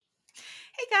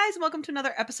guys, and welcome to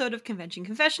another episode of Convention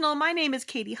Confessional. My name is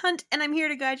Katie Hunt, and I'm here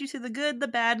to guide you through the good, the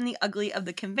bad, and the ugly of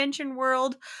the convention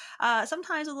world.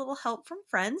 Sometimes a little help from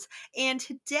friends. And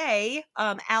today,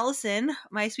 Allison,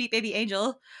 my sweet baby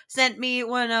angel, sent me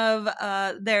one of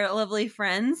their lovely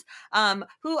friends,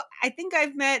 who I think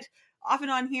I've met off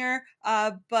and on here,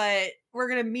 but we're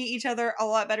going to meet each other a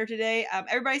lot better today.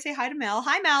 Everybody say hi to Mel.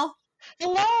 Hi, Mel.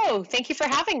 Hello. Thank you for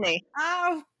having me.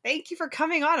 Oh, thank you for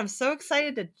coming on. I'm so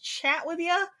excited to chat with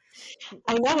you.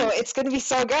 I know. It's going to be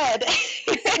so good.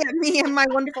 Me and my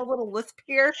wonderful little lisp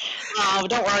here. Oh,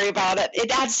 don't worry about it.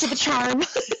 It adds to the charm.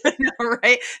 I know,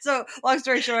 right? So, long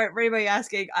story short, for anybody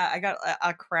asking, I got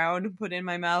a crown put in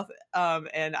my mouth,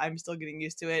 and I'm still getting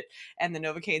used to it, and the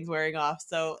Novocaine's wearing off.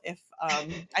 So, if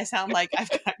I sound like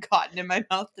I've got cotton in my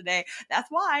mouth today, that's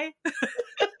why.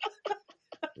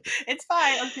 It's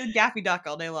fine. I'm doing Daffy Duck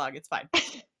all day long. It's fine.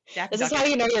 This is how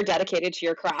you know you're dedicated to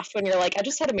your craft, when you're like, I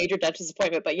just had a major dentist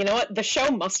appointment, but you know what? The show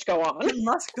must go on. It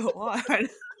must go on.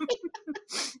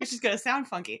 It's just going to sound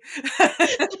funky.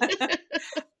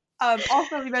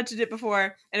 Also, we mentioned it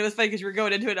before, and it was funny because you were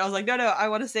going into it. I was like, no, I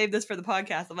want to save this for the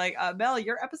podcast. I'm like, Mel,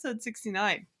 you're episode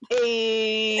 69.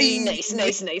 Hey, nice.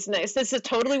 This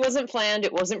totally wasn't planned.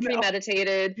 It wasn't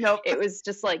premeditated. Nope. It was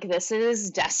just like, this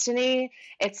is destiny.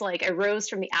 It's like I rose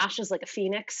from the ashes like a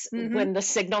phoenix when the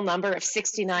signal number of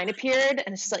 69 appeared,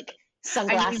 and it's just like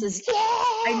sunglasses.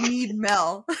 I need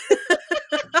Mel.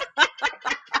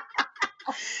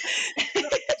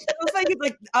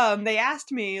 Like they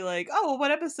asked me like, oh, well,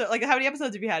 what episode, like how many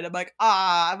episodes have you had? I'm like,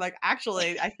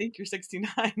 actually I think you're 69.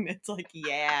 It's like,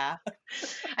 yeah.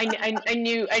 I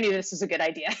knew this was a good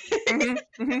idea.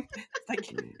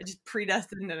 Like I just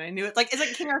predestined, and I knew it. Like it's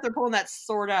like King Arthur pulling that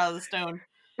sword out of the stone.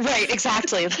 Right,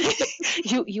 exactly.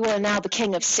 you are now the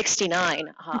king of 69.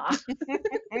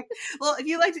 Well, if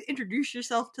you'd like to introduce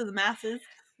yourself to the masses.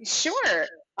 Sure.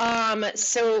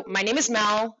 So my name is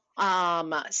Mel.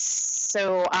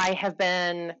 So I have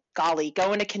been,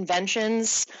 going to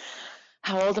conventions.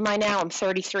 How old am I now? I'm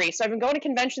 33. So I've been going to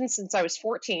conventions since I was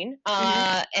 14.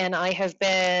 And I have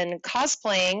been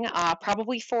cosplaying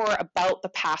probably for about the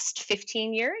past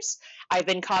 15 years. I've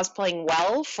been cosplaying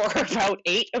well for about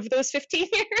 8 of those 15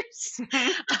 years.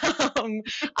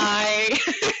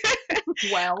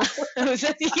 Well,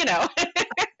 you know.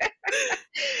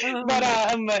 But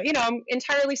I'm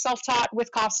entirely self-taught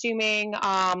with costuming.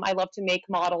 I love to make,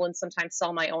 model, and sometimes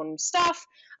sell my own stuff.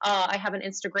 I have an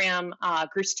Instagram,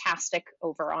 Groosetastic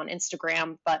over on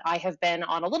Instagram, but I have been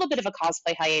on a little bit of a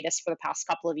cosplay hiatus for the past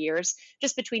couple of years,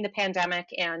 just between the pandemic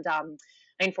and I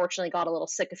unfortunately got a little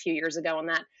sick a few years ago, and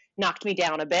that knocked me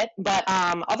down a bit. But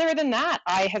other than that,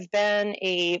 I have been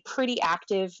a pretty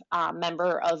active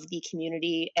member of the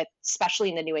community, especially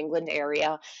in the New England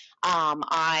area.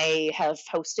 I have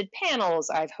hosted panels.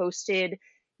 I've hosted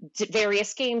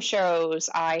various game shows.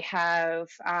 I have...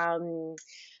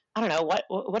 I don't know,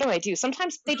 what do I do?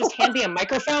 Sometimes they just hand me a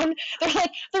microphone. They're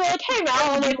like, hey, Mel,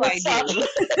 I'm like, what's up?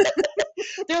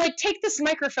 They're like, take this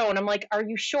microphone. I'm like, are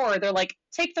you sure? They're like,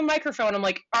 take the microphone. I'm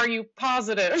like, are you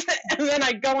positive? And then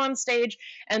I go on stage,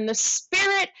 and the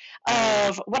spirit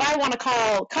of what I want to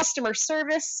call customer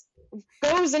service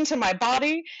goes into my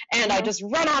body, and I just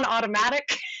run on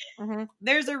automatic.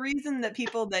 There's a reason that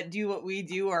people that do what we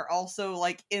do are also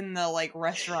like in the like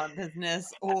restaurant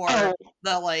business or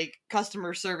the like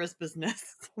customer service business.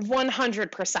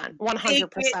 100%. 100%. Fake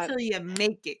it till you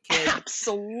make it, kid.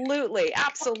 Absolutely.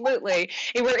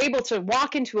 And we're able to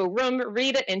walk into a room,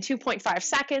 read it in 2.5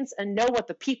 seconds, and know what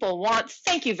the people want.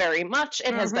 Thank you very much.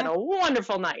 It has been a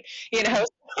wonderful night. You know,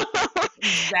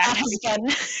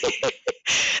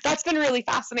 that's been really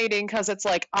fascinating, because it's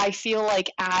like, I feel like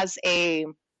as a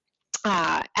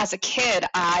kid,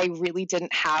 I really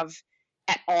didn't have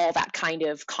at all that kind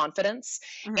of confidence.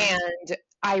 And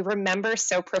I remember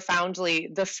so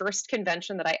profoundly the first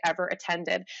convention that I ever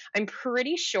attended. I'm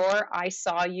pretty sure I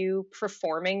saw you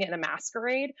performing in a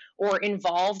masquerade or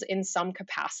involved in some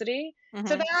capacity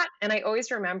to that. And I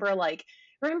always remember the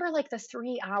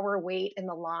 3-hour wait in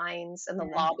the lines in the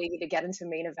lobby to get into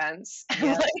main events.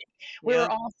 And we were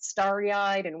all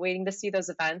starry-eyed and waiting to see those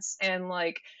events. And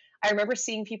like, I remember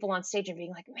seeing people on stage and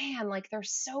being like, man, like they're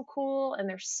so cool and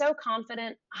they're so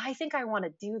confident. I think I want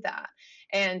to do that.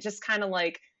 And just kind of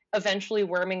like eventually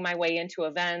worming my way into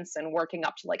events and working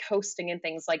up to like hosting and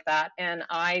things like that. And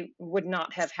I would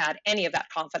not have had any of that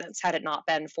confidence had it not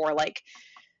been for like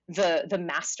the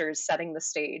masters setting the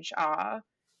stage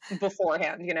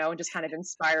beforehand, you know, just kind of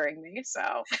inspiring me.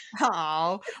 So,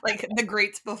 like the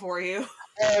greats before you.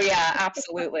 Oh yeah,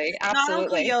 absolutely. Not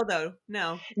Uncle Yo though.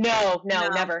 No,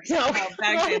 never. No.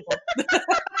 Bad example.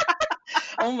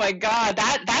 Oh my God,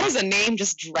 that is a name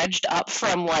just dredged up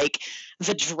from like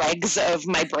the dregs of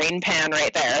my brain pan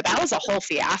right there. That was a whole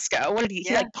fiasco. What did he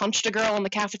Yeah. like punched a girl in the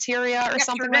cafeteria or Yep, sure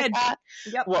something like did. that?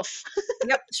 Yep. Woof.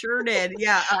 Yep, sure did.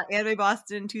 Yeah, Anime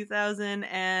Boston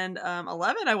 2011,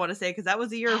 I want to say, because that was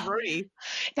the year of Oh man, Rhodey.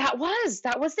 that was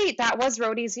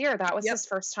Rhodey's year. That was Yep, his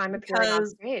first time appearing on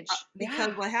because stage. because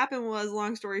Yeah. what happened was,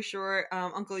 long story short,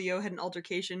 Uncle Yo had an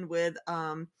altercation with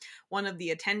one of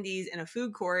the attendees in a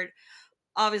food court.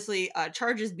 Obviously,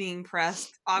 charges being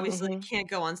pressed. Obviously, Hmm. can't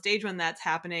go on stage when that's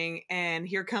happening, and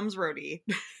here comes Rhodey,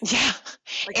 Yeah.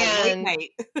 like a late And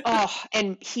night. oh,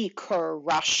 and he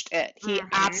crushed it. He Mhm.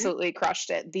 absolutely crushed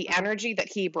it. The energy that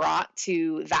he brought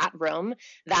to that room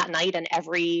that night and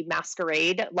every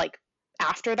masquerade, like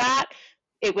after that,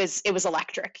 it was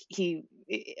electric.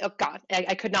 Oh God,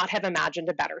 I could not have imagined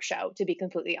a better show, to be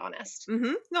completely honest.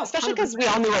 Mhm. No, Especially because we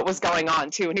 100%. all knew what was going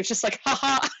on too, and he was just like,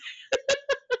 haha.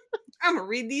 I'm gonna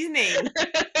read these names.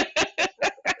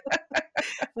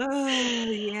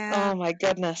 Oh yeah. Oh my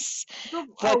goodness. So,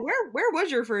 But where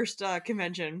was your first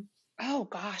convention? oh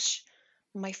gosh.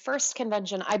 My first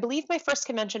convention, I believe my first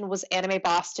convention was Anime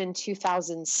Boston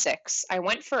 2006. I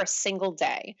went for a single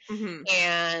day, Mhm.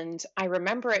 and I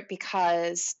remember it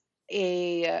because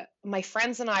my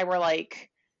friends and I were like,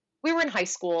 we were in high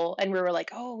school and we were like,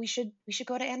 oh, we should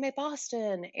go to Anime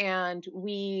Boston, and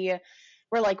we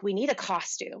were like, we need a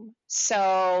costume.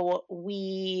 So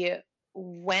we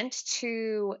went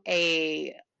to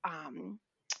a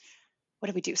what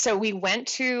did we do? So we went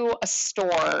to a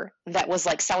store that was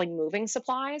like selling moving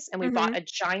supplies, and we bought Mhm. a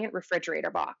giant refrigerator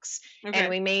box, and Okay.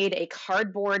 we made a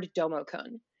cardboard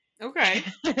domokun. Okay.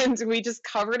 And we just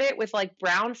covered it with like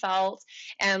brown felt,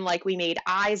 and like we made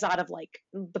eyes out of like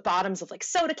the bottoms of like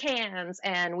soda cans,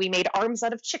 and we made arms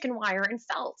out of chicken wire and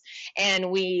felt, and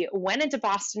we went into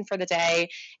Boston for the day,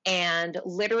 and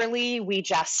literally we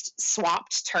just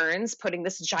swapped turns putting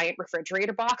this giant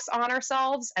refrigerator box on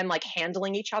ourselves and like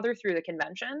handling each other through the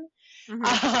convention.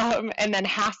 Mhm. And then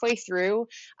halfway through,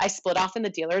 I split off in the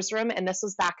dealer's room. And this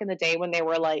was back in the day when they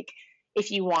were like, if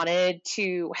you wanted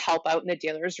to help out in the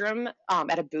dealer's room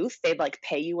at a booth, they'd like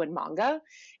pay you in manga.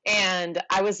 And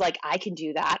I was like, I can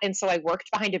do that. And so I worked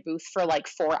behind a booth for like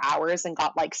 4 hours and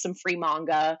got like some free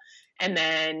manga. And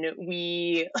then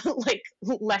we like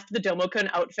left the Domokun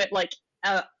outfit like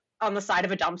on the side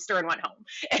of a dumpster and went home.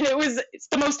 And it's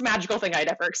the most magical thing I'd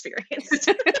ever experienced.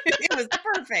 It was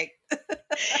perfect.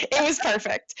 It was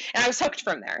perfect, and I was hooked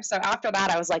from there. So after that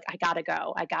I was like, I gotta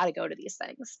go to these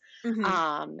things.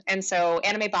 Mhm. And so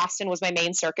Anime Boston was my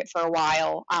main circuit for a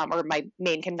while, or my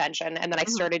main convention, and then I Mhm.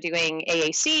 started doing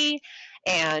AAC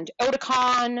and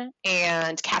Otakon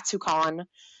and KatsuCon.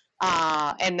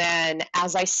 And then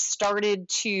as I started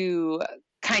to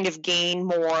kind of gain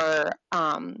more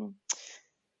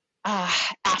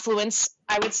affluence,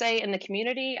 I would say, in the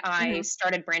community, I Mhm.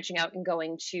 started branching out and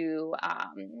going to.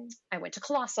 I went to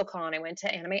Colossal Con, I went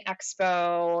to Anime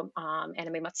Expo,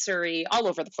 Anime Matsuri, all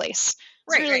over the place. It's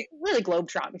Right, right. really, really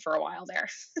globetrotting for a while there.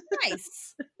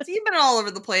 Nice. So you've been all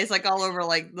over the place, like all over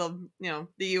like the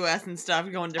US and stuff,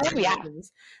 going to Oh different yeah,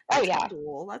 conventions. oh That's yeah,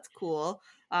 cool. That's cool.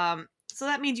 So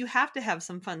that means you have to have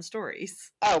some fun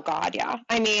stories. oh god, yeah.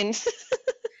 I mean,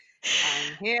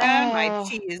 I'm here. My oh,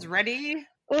 tea is ready.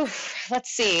 oof. Let's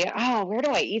see. Oh, where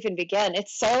do I even begin?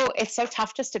 It's so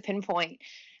tough just to pinpoint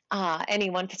any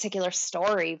one particular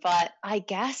story, but I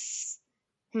guess.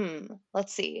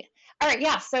 Let's see. All right,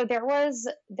 yeah. So there was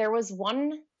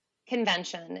one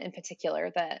convention in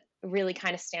particular that really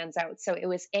kind of stands out. So it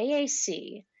was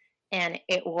AAC, and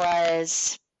it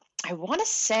was, I want to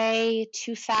say,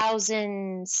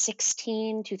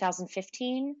 2016,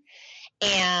 2015,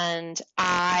 and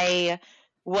I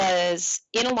was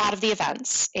in a lot of the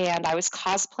events, and I was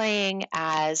cosplaying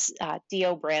as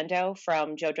Dio Brando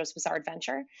from JoJo's Bizarre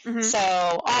Adventure. Mhm. So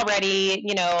already,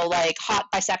 like hot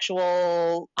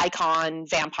bisexual icon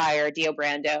vampire Dio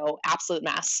Brando, absolute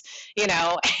mess, you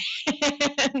know.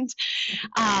 And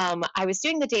I was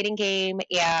doing the dating game,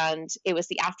 and it was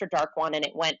the After Dark one, and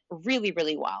it went really,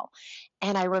 really well.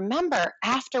 And I remember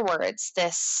afterwards,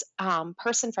 this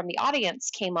person from the audience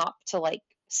came up to like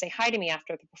say hi to me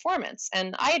after the performance.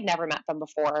 And I had never met them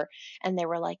before. And they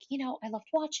were like, I loved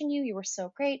watching you. You were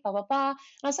so great, blah, blah, blah. And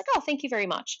I was like, oh, thank you very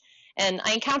much. And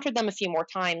I encountered them a few more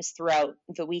times throughout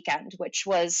the weekend, which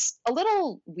was a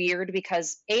little weird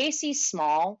because AAC is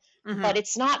small, but Mhm.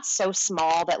 it's not so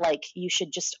small that like you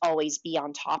should just always be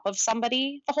on top of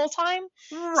somebody the whole time.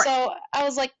 Right. So I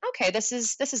was like, okay, this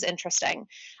is interesting.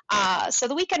 So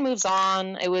the weekend moves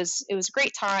on. It was a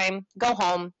great time. Go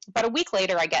home. But a week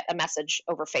later, I get a message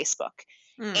over Facebook,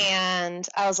 Mm. and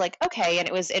I was like, okay. And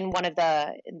it was in one of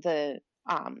the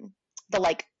the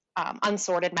like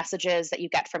unsorted messages that you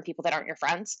get from people that aren't your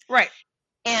friends. Right.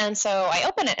 And so I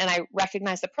open it and I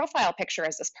recognize the profile picture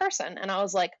as this person, and I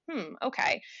was like,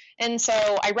 okay. And so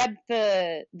I read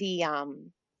the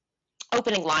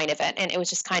opening line of it, and it was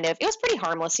just kind of, it was pretty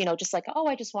harmless, just like, oh,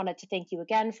 I just wanted to thank you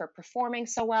again for performing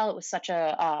so well. It was such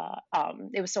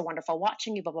it was so wonderful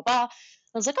watching you, blah blah blah.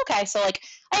 I was like, okay. So like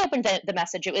I opened the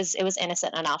message. It was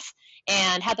innocent enough,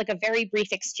 and had like a very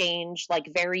brief exchange, like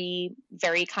very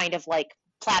very kind of like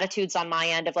platitudes on my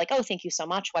end of like, oh, thank you so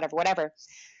much, whatever whatever.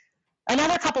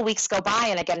 Another couple weeks go by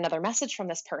and I get another message from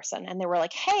this person, and they were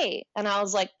like, hey. And I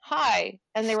was like, hi.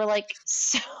 And they were like,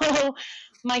 so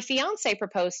my fiance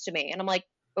proposed to me. And I'm like,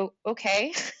 oh,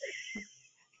 okay.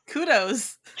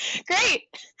 Kudos. Great.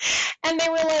 And they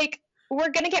were like, we're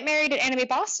going to get married at Anime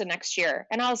Boston next year.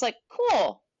 And I was like,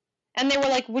 cool. And they were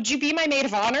like, would you be my maid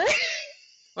of honor?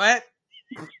 What?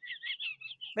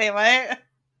 Wait, what?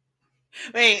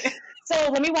 Wait.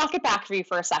 So let me walk it back for you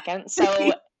for a second.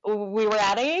 So we were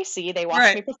at AAC. They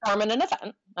watched me perform in an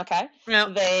event. Okay.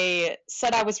 Yep. They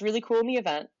said I was really cool in the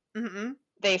event. Mm-hmm.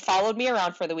 They followed me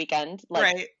around for the weekend,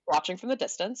 like watching from the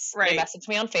distance. Right. They messaged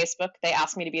me on Facebook. They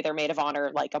asked me to be their maid of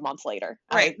honor like a month later.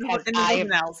 Right. And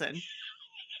then Allison.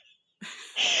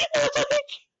 I'm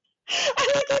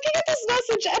like looking at this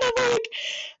message and I'm like,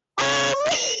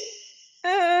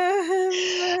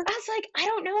 I was like, I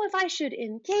don't know if I should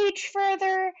engage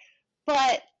further,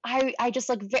 but I just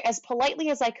like, as politely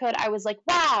as I could, I was like,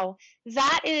 wow,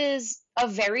 that is a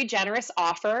very generous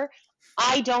offer.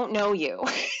 I don't know you.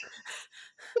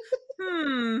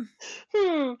 I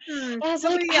was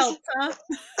Somebody like, else, huh?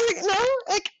 Like, no,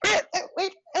 like,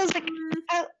 wait. I was like,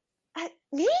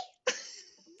 me?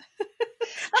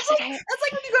 That's like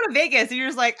when you go to Vegas and you're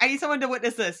just like, I need someone to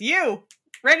witness this. You,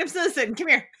 random citizen, come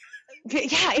here.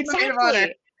 Yeah,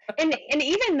 exactly. And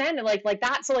even then, like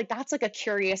that, so like that's like a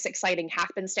curious, exciting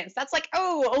happenstance. That's like,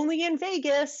 oh, only in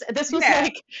Vegas. This was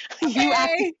like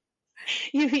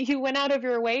you went out of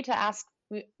your way to ask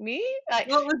me. Like,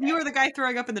 well, you were the guy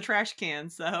throwing up in the trash can,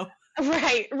 so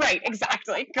right,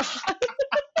 exactly. God.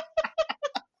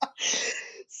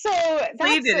 So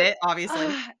you did it, obviously.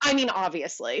 I mean,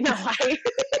 obviously, no.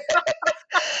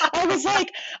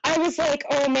 I was like,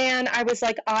 oh man, I was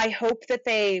like, I hope that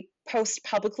they post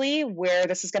publicly where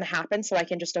this is going to happen so I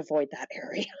can just avoid that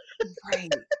area.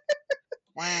 Right.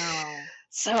 Wow.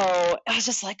 So I was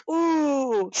just like,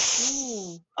 ooh.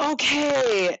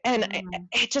 Okay. And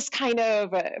it just kind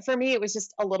of, for me, it was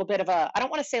just a little bit of I don't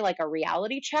want to say like a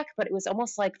reality check, but it was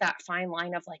almost like that fine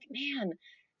line of like, man,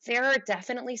 there are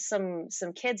definitely some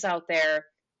kids out there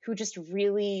who just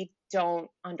really don't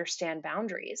understand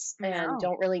boundaries and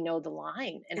don't really know the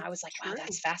line. And I was like, wow,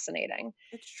 that's fascinating.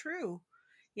 It's true.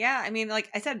 Yeah, I mean, like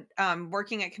I said,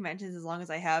 working at conventions as long as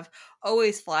I have,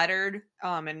 always flattered,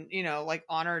 and like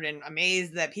honored and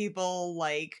amazed that people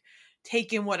like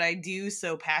take in what I do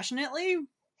so passionately.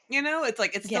 It's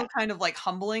like it's still kind of like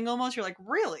humbling almost. You're like,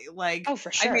 really? Like, oh,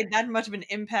 for sure. I made that much of an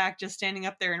impact just standing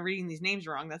up there and reading these names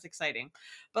wrong. That's exciting.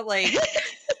 But like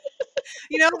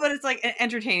but it's like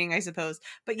entertaining, I suppose.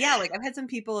 But yeah, like I've had some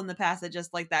people in the past that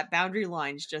just like that boundary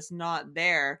line's just not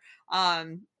there.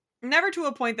 Never to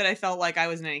a point that I felt like I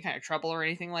was in any kind of trouble or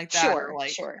anything like that. Sure, or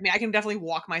like, sure. I mean, I can definitely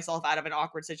walk myself out of an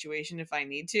awkward situation if I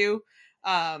need to.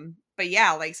 But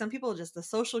yeah, like some people just the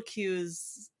social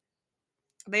cues,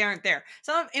 they aren't there.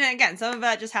 Some of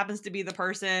that just happens to be the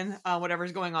person,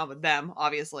 whatever's going on with them,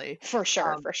 obviously. For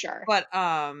sure, for sure. But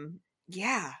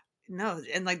yeah. No,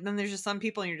 and like then there's just some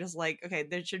people and you're just like, okay,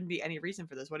 there shouldn't be any reason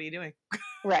for this. What are you doing?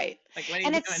 Right. Like, what are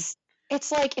you doing?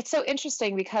 It's like, it's so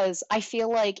interesting because I feel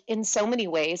like in so many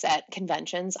ways at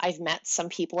conventions, I've met some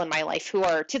people in my life who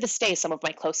are to this day some of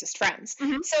my closest friends.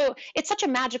 Mm-hmm. So it's such a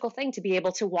magical thing to be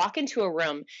able to walk into a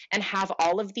room and have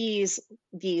all of these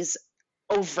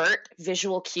overt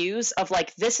visual cues of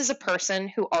like, this is a person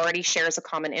who already shares a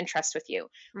common interest with you,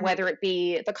 whether it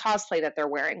be the cosplay that they're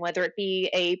wearing, whether it be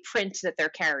a print that they're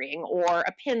carrying or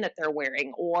a pin that they're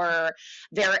wearing, or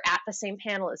they're at the same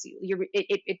panel as you.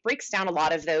 It breaks down a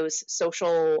lot of those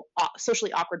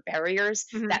socially awkward barriers,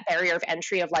 that barrier of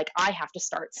entry of like, I have to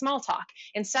start small talk.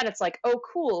 Instead, it's like, oh,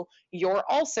 cool, you're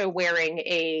also wearing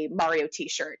a Mario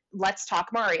t-shirt. Let's talk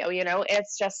Mario,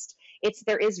 It's just,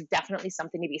 there is definitely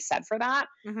something to be said for that.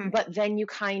 But then you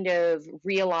kind of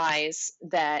realize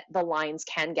that the lines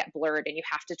can get blurred and you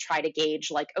have to try to gauge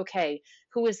like, okay,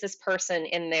 who is this person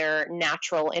in their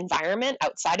natural environment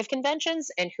outside of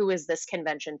conventions, and who is this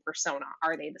convention persona?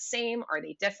 Are they the same? Are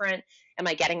they different? Am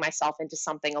I getting myself into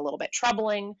something a little bit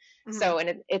troubling? So,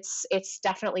 and it's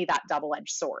definitely that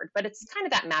double-edged sword, but it's kind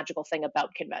of that magical thing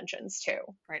about conventions too.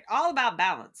 Right. All about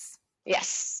balance.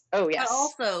 Yes. Oh,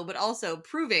 yes. But also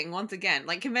proving once again,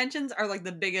 like conventions are like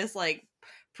the biggest like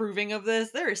proving of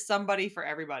this. There is somebody for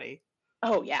everybody.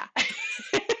 Oh, yeah.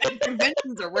 And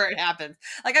conventions are where it happens.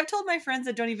 Like I've told my friends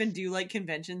that don't even do like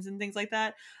conventions and things like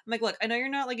that. I'm like, look, I know you're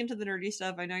not like into the nerdy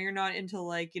stuff. I know you're not into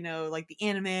like, you know, like the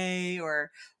anime or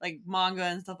like manga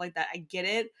and stuff like that. I get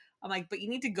it. I'm like, but you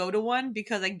need to go to one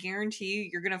because I guarantee you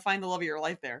you're gonna find the love of your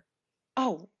life there.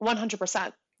 Oh,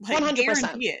 100%. Like 100%.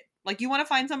 guarantee it. Like you want to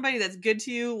find somebody that's good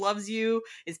to you, loves you,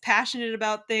 is passionate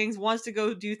about things, wants to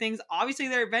go do things. Obviously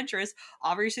they're adventurous.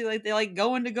 Obviously like they like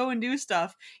going to go and do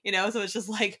stuff, you know? So it's just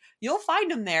like you'll find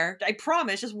them there. I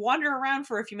promise. Just wander around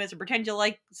for a few minutes and pretend you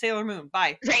like Sailor Moon.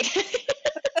 Bye. Right.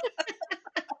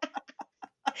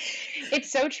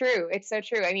 It's so true. It's so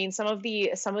true. I mean, some of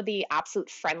the absolute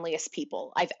friendliest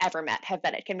people I've ever met have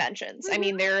been at conventions. I Mhm.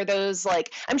 mean, there are those,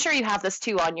 like, I'm sure you have this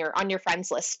too on your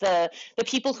friends list. The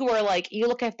people who are like, you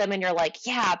look at them and you're like,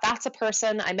 yeah, that's a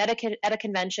person I met at a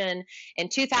convention in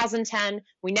 2010.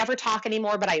 We never talk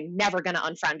anymore, but I'm never gonna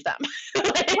unfriend them.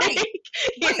 Right. Like,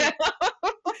 you Right. know?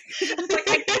 Because you're just like,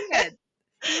 I can't.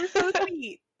 You were so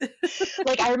sweet.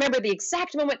 Like, I remember the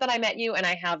exact moment that I met you, and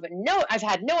I've had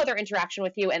no other interaction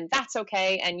with you, and that's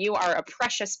okay. And you are a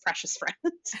precious, precious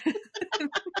friend.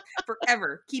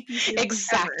 Forever. Keep you safe forever.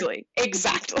 Exactly.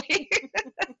 Exactly.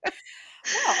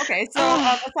 Well, okay. So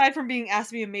Ah, aside from being asked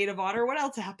to be a maid of honor, what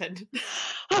else happened?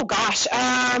 oh gosh.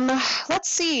 Let's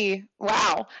see.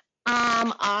 Wow.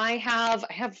 I have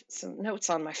some notes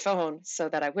on my phone so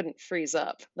that I wouldn't freeze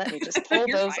up. Let me just pull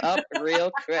You're those fine. up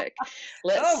real quick.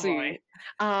 Let's Oh see. boy.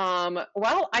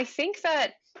 Well, I think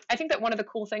that one of the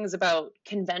cool things about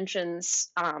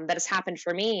conventions that has happened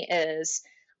for me is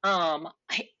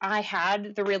I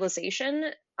had the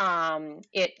realization.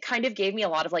 It kind of gave me a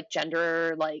lot of like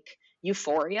gender like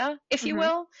euphoria, if you Mhm.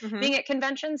 will, Mhm. being at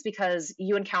conventions, because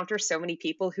you encounter so many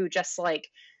people who just like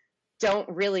don't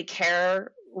really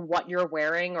care what you're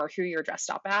wearing or who you're dressed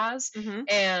up as. Mhm.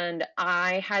 And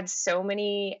I had so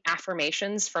many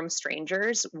affirmations from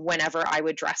strangers whenever I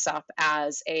would dress up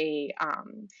as a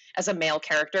male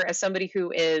character, as somebody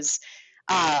who is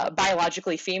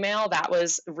biologically female. That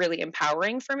was really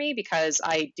empowering for me because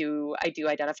I do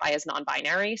identify as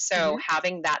non-binary. So Mhm.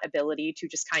 having that ability to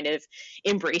just kind of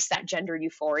embrace that gender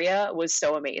euphoria was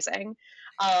so amazing.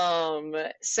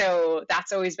 So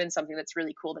that's always been something that's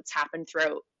really cool that's happened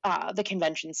throughout the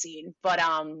convention scene. But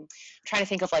I'm trying to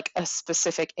think of like a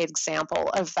specific example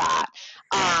of that.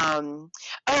 Um,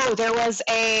 oh, there was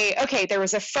a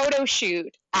photo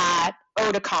shoot at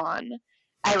Otakon.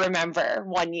 I remember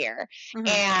one year, Mhm.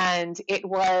 and it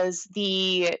was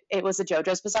a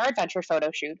JoJo's Bizarre Adventure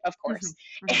photo shoot, of course,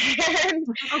 Mhm. Mhm. and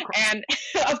Of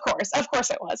course. and of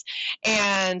course it was.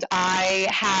 And I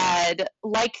had,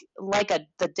 like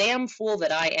the damn fool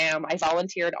that I am, I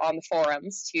volunteered on the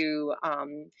forums to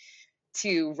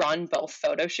run both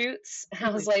photo shoots. And I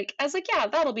was Mhm. like, yeah,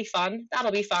 that'll be fun.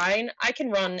 That'll be fine. I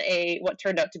can run a what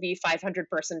turned out to be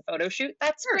 500-person photo shoot.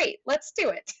 That's Sure. great. Let's do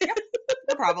it. Yep.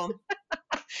 No problem.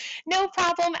 No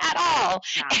problem at all.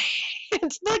 Nah.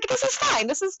 And like, this is fine.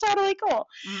 This is totally cool.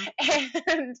 Mhm.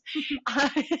 And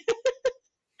I,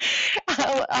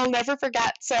 I'll never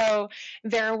forget. So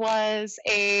there was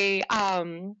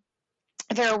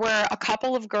there were a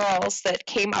couple of girls that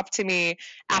came up to me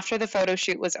after the photo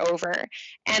shoot was over,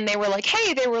 and they were like,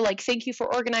 thank you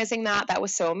for organizing that. That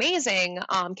was so amazing.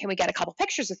 Can we get a couple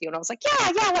pictures with you? And I was like,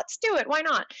 yeah, let's do it. Why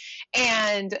not?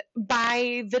 And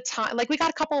by the time, like, we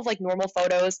got a couple of like normal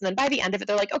photos, and then by the end of it,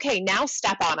 they're like, okay, now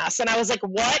step on us. And I was like,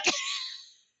 what?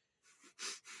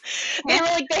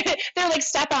 They're like,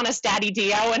 step on us, Daddy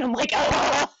Dio. And I'm like,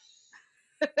 oh.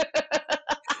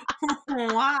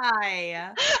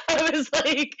 Why? I was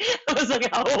like,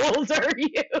 how old are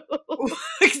you?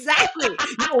 Exactly.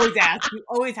 You always ask. You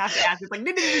always have to ask. It's like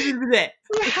You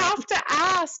have to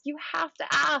ask. You have to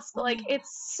ask. Like,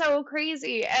 it's so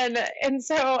crazy. And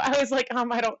so I was like,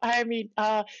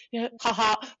 yeah,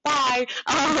 haha, bye.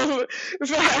 But,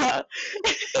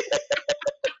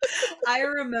 I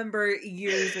remember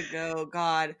years ago,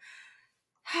 God,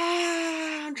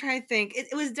 I'm trying to think.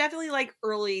 It was definitely like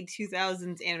early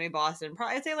 2000s anime Boston.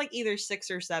 Probably I'd say like either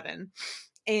 6 or 7.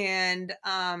 And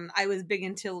I was big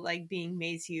into like being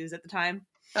Maze Hughes at the time.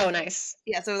 oh, nice.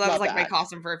 Yeah, so that was Love like my that.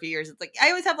 costume for a few years. It's like I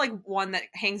always have like one that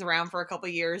hangs around for a couple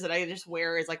of years that I just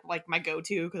wear as like my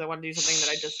go-to because I want to do something that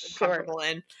I just am Sure. comfortable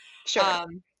in. Sure.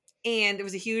 Um, and it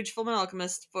was a huge Fullmetal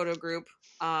Alchemist photo group.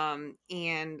 And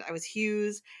I was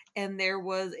Hughes, and there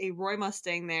was a Roy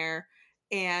Mustang there,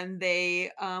 and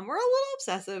they were a little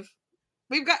obsessive.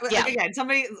 We've got like Yeah. again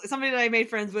somebody that I made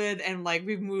friends with, and like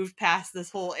we've moved past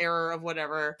this whole era of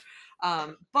whatever.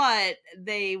 But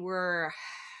they were,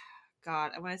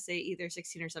 God, I want to say either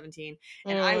 16 or 17,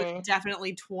 and I was Mm,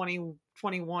 definitely 20,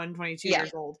 21, 22 yeah.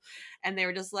 years old, and they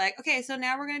were just like, okay, so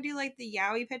now we're gonna do like the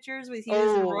Yowie pictures with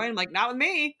Hughes and Roy. Oh, I'm like, not with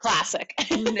me. classic.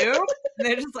 Nope. And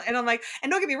they're just like, and I'm like,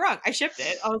 and don't get me wrong, I shipped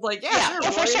it. I was like, yeah, Yeah. sure,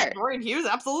 Oh, for sure. Roy and Hughes,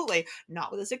 absolutely.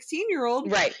 Not with a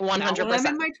 16-year-old. Right. Not when I'm in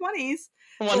 100%. my 20s.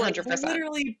 So like 100%.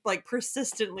 literally like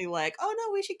persistently like, oh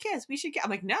no, we should kiss. We should. I'm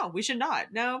like, no, we should not.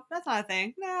 No, that's not a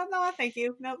thing. No, no, thank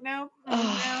you. No, no,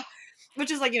 no. Which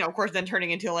is like, of course, then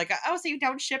turning into like, oh, so you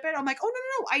don't ship it? I'm like, oh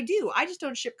no, I do. I just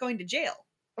don't ship going to jail.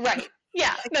 Right.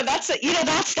 Yeah. No, that's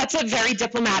a very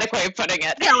diplomatic way of putting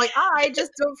it. Yeah, like I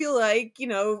just don't feel like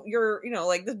you're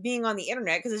like this being on the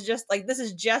internet, because it's just like this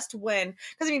is just when,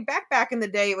 because I mean back in the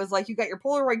day it was like you got your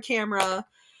Polaroid camera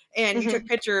and you took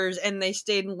pictures and they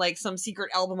stayed in like some secret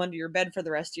album under your bed for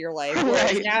the rest of your life.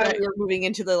 Whereas Right, now right. we're moving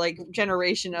into the like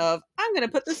generation of I'm gonna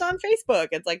put this on Facebook.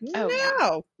 It's like Oh, yeah.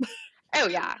 no. Oh,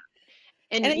 yeah.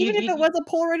 And even if it was a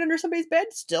Polaroid under somebody's bed,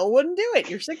 still wouldn't do it.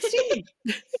 You're 16.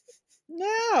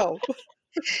 No.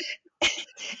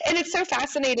 and it's so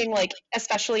fascinating, like,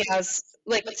 especially as,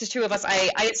 like, it's the two of us,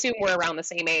 I assume we're around the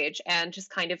same age, and just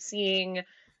kind of seeing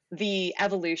the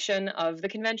evolution of the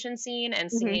convention scene and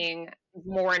Mhm. seeing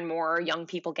more and more young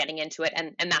people getting into it,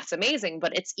 and that's amazing,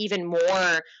 but it's even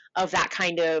more of that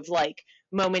kind of, like,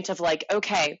 moment of, like,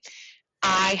 okay,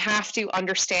 I have to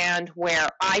understand where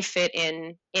I fit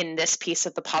in this piece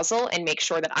of the puzzle and make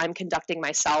sure that I'm conducting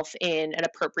myself in an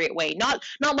appropriate way. Not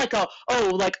like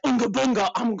like unga bunga,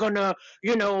 I'm gonna,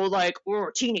 like we're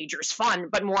teenagers fun,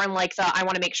 but more in like I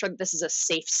want to make sure that this is a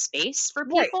safe space for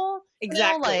Right. people.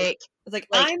 Exactly. It's like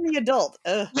Like I'm the adult.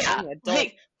 Ugh, yeah, I'm the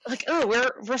adult. like oh,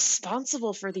 we're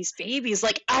responsible for these babies.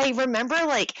 Like I remember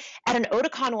like at an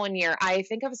Otakon one year, I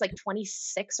think I was like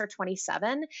 26 or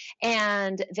 27,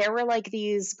 and there were like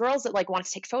these girls that like wanted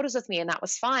to take photos with me, and that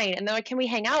was fine. And they're like, "Can we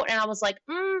hang out?" And I was like,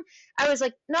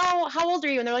 "No, how old are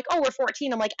you?" And they're like, "Oh, we're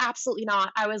 14." I'm like, "Absolutely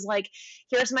not." I was like,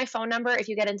 "Here's my phone number. If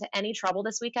you get into any trouble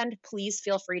this weekend, please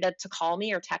feel free to call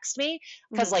me or text me."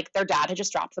 Because like their dad had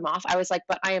just dropped them off. I was like,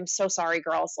 "But I am so sorry,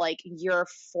 girls. Like you're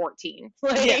 14.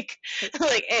 Like,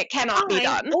 like it cannot be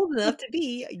done. I'm old enough to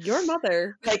be your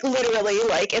mother. Like literally,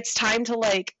 like it's time to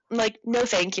like no,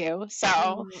 thank you."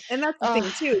 So, And that's the thing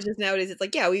too, is just nowadays it's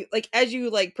like, yeah, we like as you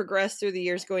like progress through the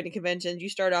years going to conventions, you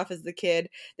start off as the kid,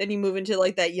 then you move into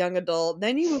like that young adult,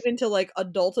 then you move into like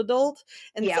adult,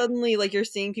 and yeah, suddenly like you're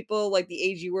seeing people like the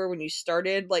age you were when you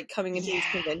started like coming into these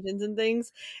conventions and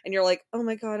things, and you're like, oh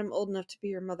my god, I'm old enough to be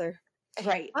your mother.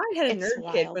 right. I had a It's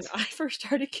nerd kid when wild. I first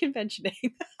started conventioning.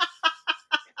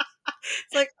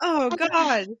 It's like, oh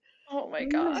god. Oh my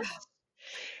god.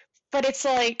 But it's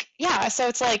like, yeah, so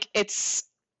it's like it's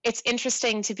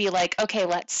interesting to be like, okay,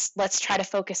 let's try to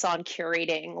focus on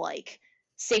curating like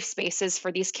safe spaces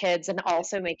for these kids and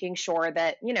also making sure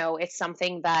that, it's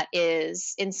something that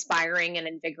is inspiring and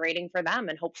invigorating for them,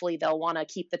 and hopefully they'll want to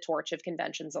keep the torch of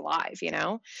conventions alive.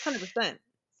 100%.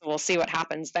 So we'll see what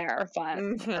happens there, but I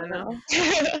don't Mhm. know.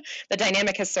 The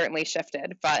dynamic has certainly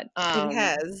shifted, but It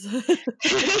has.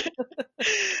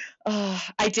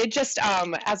 I did just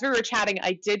as we were chatting,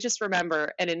 I did just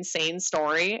remember an insane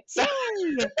story. So Yay!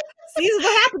 See, this is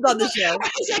what happens on the show. I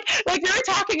was like we were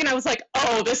talking and I was like,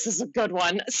 oh, this is a good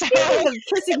one. So Speaking of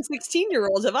kissing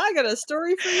 16-year-olds, have I got a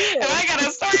story for you? and I got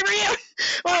a story for you.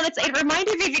 Well, it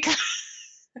reminded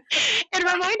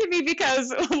me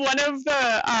because one of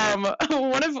the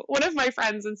one of my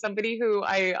friends and somebody who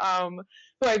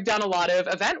I've done a lot of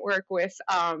event work with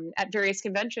at various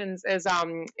conventions is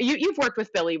you've worked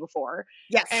with Billy before.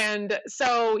 Yes. And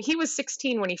so he was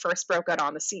 16 when he first broke out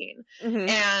on the scene. Mhm.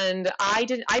 And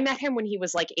I met him when he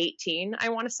was like 18, I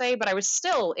want to say, but I was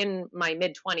still in my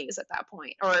mid 20s at that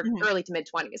point, or early to mid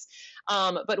 20s.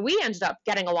 But we ended up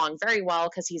getting along very well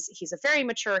because he's a very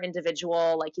mature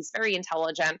individual, like he's very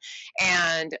intelligent,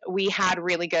 and we had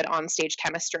really good on stage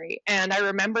chemistry. And I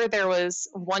remember there was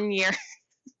one year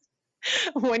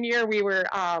we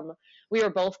were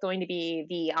both going to be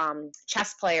the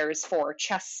chess players for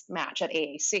chess match at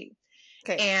AAC.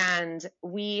 Okay. And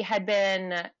we had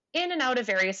been in and out of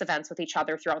various events with each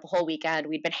other throughout the whole weekend.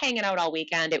 We'd been hanging out all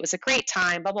weekend. It was a great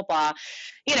time, blah, blah, blah.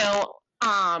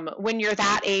 When you're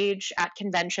that age at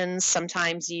conventions,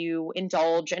 sometimes you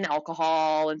indulge in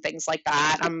alcohol and things like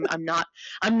that. I'm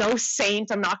no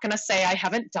saint. I'm not going to say I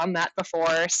haven't done that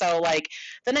before. So like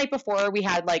the night before we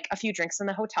had like a few drinks in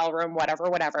the hotel room,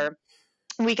 whatever.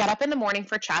 We got up in the morning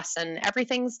for chess and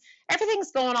everything's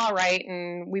going all right.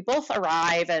 And we both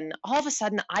arrive and all of a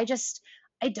sudden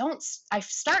I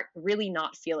start really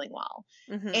not feeling well.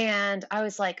 Mhm. And I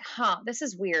was like, huh, this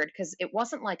is weird, because it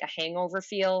wasn't like a hangover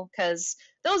feel, because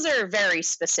those are very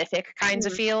specific kinds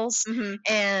of Mhm. feels. Mhm.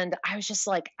 And I was just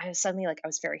like, I was suddenly like, I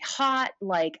was very hot.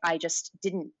 Like, I just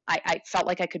didn't, I felt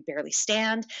like I could barely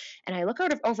stand. And I look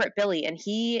over at Billy, and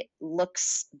he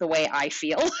looks the way I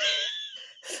feel. And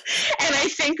I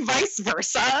think vice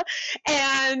versa.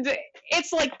 And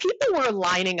it's like people were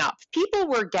lining up, people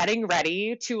were getting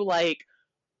ready to like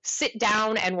sit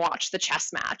down and watch the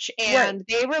chess match, Right. and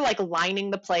they were like lining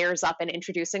the players up and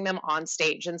introducing them on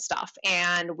stage and stuff,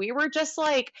 and we were just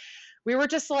like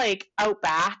out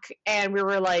back, and we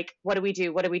were like, what do we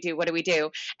do, what do we do, what do we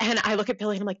do? And I look at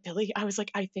Billy, and I'm like, Billy, I was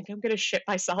like, I think I'm gonna shit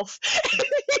myself.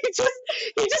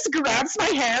 He just grabs my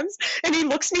hands, and he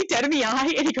looks me dead in the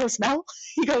eye, and he goes, Mel,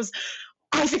 he goes,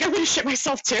 I think I'm gonna shit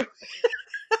myself too.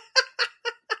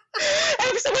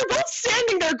 And so we're both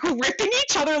standing there gripping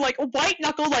each other like white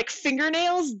knuckle, like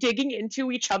fingernails digging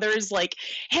into each other's like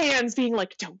hands, being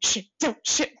like, don't shit, don't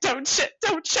shit, don't shit,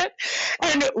 don't shit.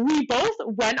 And we both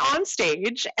went on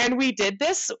stage, and we did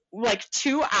this like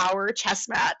 2-hour chess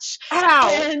match. Ow!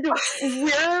 And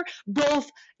we're both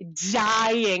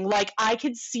dying. Like, I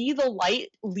could see the light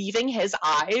leaving his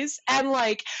eyes. And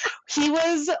he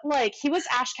was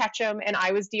Ash Ketchum, and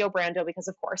I was Dio Brando, because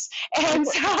of course. And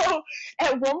so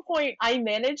at one point I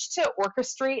managed to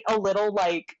orchestrate a little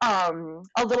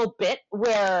bit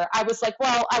where I was like,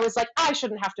 I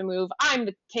shouldn't have to move, I'm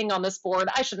the king on this board,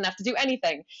 I shouldn't have to do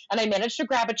anything. And I managed to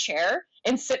grab a chair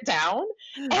and sit down,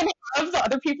 and have the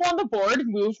other people on the board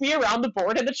move me around the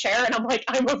board in the chair, and I'm like,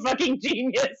 I'm a fucking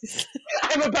genius.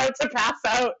 I'm about to pass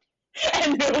out,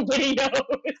 and nobody knows.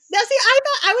 Now see,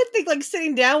 I would think, like,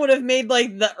 sitting down would have made,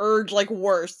 like, the urge, like,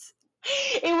 worse.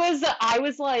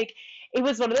 It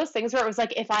was one of those things where it was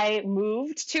like, if I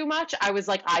moved too much, I was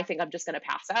like, I think I'm just gonna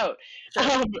pass out. Sure.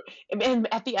 Um, and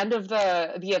at the end of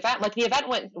the event, like, the event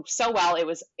went so well. It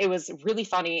was really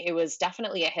funny. It was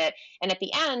definitely a hit. And at the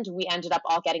end, we ended up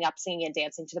all getting up, singing and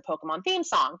dancing to the Pokemon theme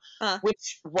song,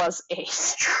 which was a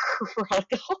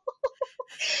struggle.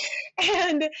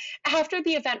 And after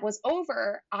the event was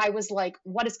over, I was like,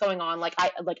 what is going on? Like,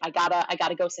 I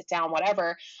gotta go sit down,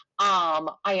 whatever. I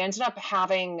ended up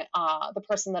having the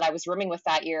person that I was rooming with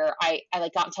that year, I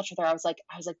like got in touch with her. I was like,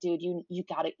 dude, you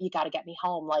gotta get me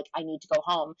home. Like, I need to go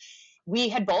home. We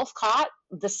had both caught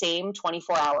the same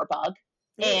 24-hour bug.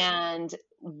 And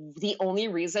the only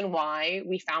reason why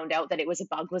we found out that it was a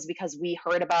bug was because we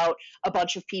heard about a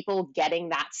bunch of people getting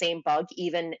that same bug,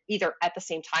 either at the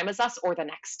same time as us or the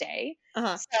next day.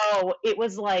 Uh-huh. So it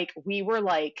was like, we were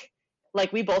like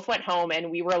we both went home,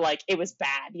 and we were like, it was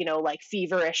bad, like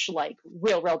feverish, like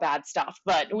real bad stuff,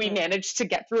 but we managed to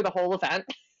get through the whole event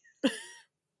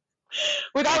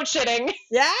without shitting.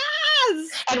 Yes!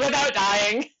 And without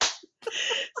dying.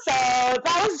 So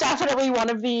that was definitely one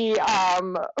of the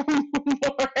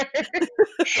more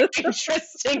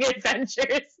interesting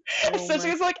adventures. Especially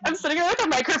because, like, I'm sitting there with a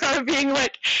microphone, being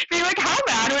like, how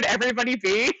mad would everybody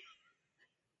be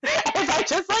if I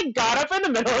just like got up in the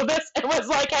middle of this and was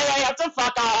like, hey, I have to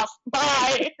fuck off,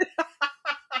 bye.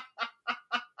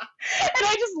 And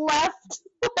I just left.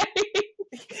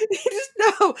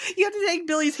 You have to take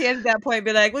Billy's hand at that point and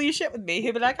be like, will you shit with me?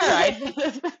 He'll be like, all right.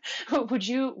 Would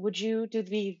you do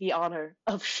the honor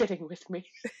of shitting with me?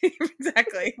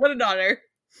 Exactly. What an honor.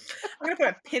 I'm gonna put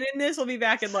a pin in this. We'll be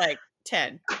back in like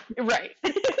 10. Right.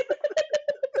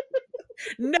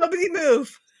 Nobody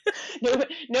move.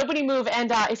 Nobody move,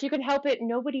 and if you can help it,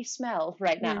 nobody smell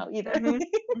right now either.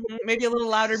 Maybe a little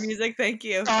louder music. Thank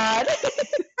you. God.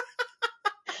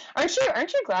 Aren't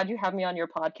you glad you have me on your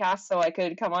podcast so I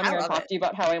could come on here and talk to you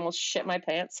about how I almost shit my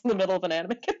pants in the middle of an anime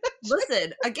convention?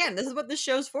 Listen, again, this is what this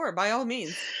show's for, by all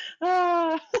means.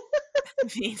 I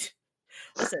mean,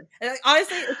 listen,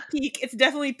 honestly, it's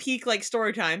definitely peak, like,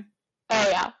 story time. Oh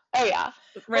yeah.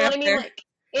 Right, well, I mean, there. Like,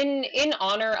 in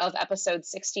honor of episode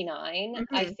 69,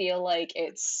 I feel like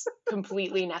it's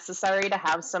completely necessary to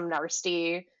have some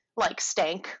nasty, like,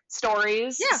 stank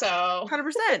stories. Yeah, so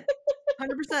 100%.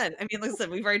 100%. I mean, listen,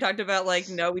 we've already talked about, like,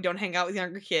 no, we don't hang out with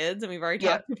younger kids, and we've already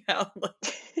talked about,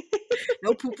 like,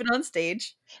 no pooping on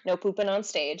stage. No pooping on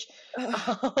stage.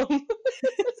 Allison's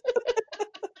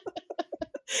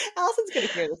gonna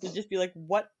hear this and just be like,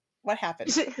 what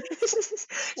happened? She'll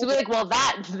be like, well,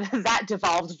 that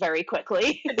devolved very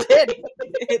quickly.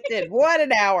 It did. What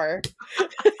an hour.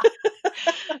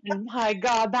 My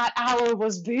God, that hour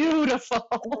was beautiful.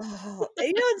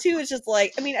 Too, it's just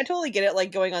like, I mean, I totally get it,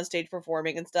 like, going on stage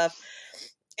performing and stuff.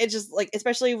 it just like,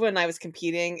 especially when I was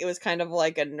competing, it was kind of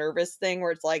like a nervous thing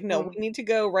where it's like, no, we need to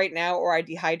go right now or I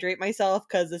dehydrate myself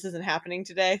because this isn't happening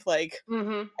today. Like,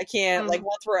 Mm-hmm. I can't, like, Mm-hmm.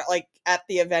 once we're like at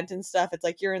the event and stuff, it's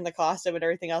like you're in the costume and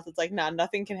everything else. It's like, nah,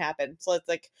 nothing can happen. So it's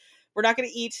like, we're not going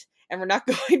to eat and we're not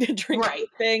going to drink Right.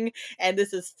 anything. And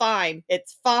this is fine.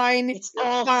 It's fine. It's You're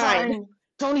all fine.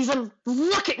 Don't even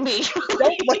look at me.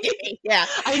 Don't look at me. Yeah.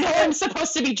 I know I'm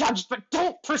supposed to be judged, but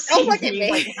don't Don't perceive look at me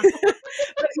me. right now.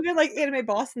 But even like Anime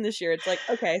Boston this year, it's like,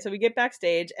 okay, so we get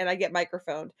backstage and I get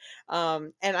microphoned.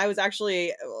 And I was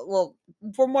actually, well,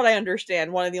 from what I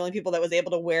understand, one of the only people that was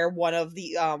able to wear one of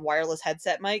the wireless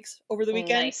headset mics over the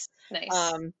weekend. Nice.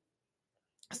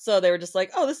 So they were just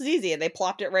like, oh, this is easy. And they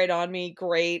plopped it right on me.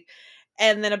 Great.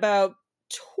 And then about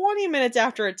 20 minutes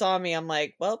after it's on me, I'm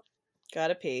like, well,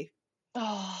 gotta pee.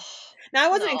 Oh, Now I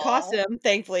wasn't in no. costume,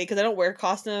 thankfully, because I don't wear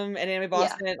costume at Anime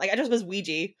Boston. Like I just was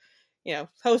Ouija,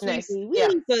 host Nice. Ouija, Yeah.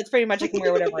 so it's pretty much I can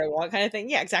wear whatever I want, kind of thing.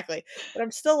 Yeah, exactly. But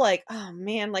I'm still like, oh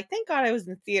man, like thank God I was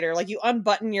in theater. Like you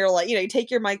unbutton your you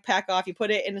take your mic pack off, you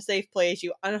put it in a safe place,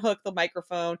 you unhook the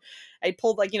microphone. I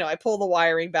pulled I pull the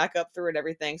wiring back up through and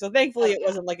everything. So thankfully it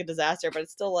wasn't like a disaster, but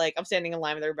it's still like I'm standing in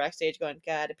line with everybody backstage going,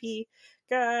 gotta pee.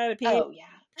 Oh yeah.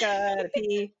 Gotta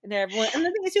pee, and everyone. And the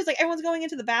thing is, too, is like everyone's going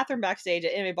into the bathroom backstage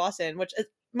at Anime Boston, which is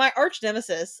my arch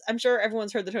nemesis. I'm sure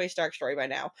everyone's heard the Tony Stark story by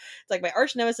now. It's like my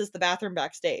arch nemesis, the bathroom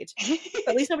backstage. But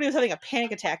at least nobody was having a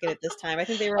panic attack in it this time. I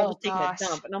think they were all just taking a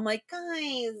dump, and I'm like,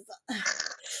 guys,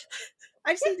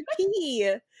 I just need to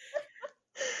pee.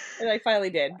 And I finally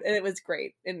did, and it was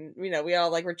great. And we all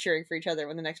like were cheering for each other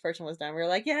when the next person was done. We were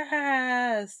like,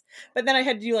 yes. But then I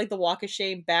had to do like the walk of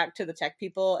shame back to the tech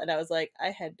people, and I was like,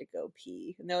 I had to go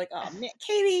pee, and they're like, oh man,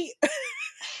 Katie.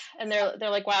 And they're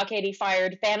like, wow, Katie,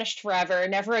 fired, banished forever,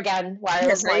 never again.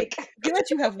 Lyle's right? like, You let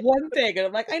you have one thing, and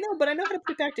I'm like, I know, but I know how to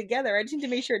put it back together. I just need to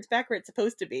make sure it's back where it's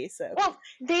supposed to be. So well,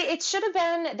 they should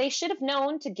have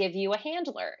known to give you a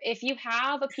handler. If you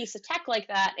have a piece of tech like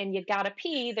that and you gotta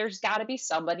pee, there's gotta be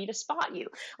somebody to spot you.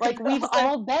 Like we've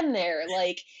all been there.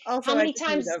 Like how many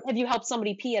times have you helped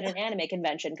somebody pee at an anime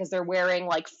convention because they're wearing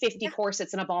like 50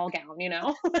 corsets and a ball gown,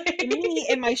 Me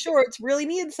and my shorts really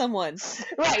need someone.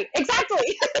 Right,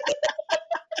 exactly.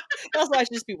 Also, I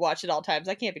should just be watched at all times.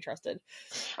 I can't be trusted.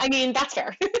 I mean, that's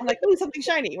fair. I'm like, ooh, something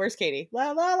shiny. Where's Katie?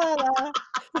 La la la la.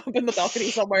 Up in the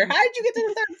balcony somewhere. How'd you get to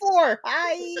the third floor?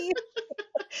 Hi.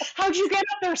 How'd you get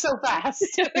up there so fast?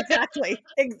 Exactly.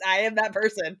 I am that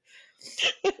person.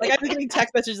 Like I was getting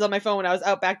text messages on my phone when I was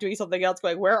out back doing something else,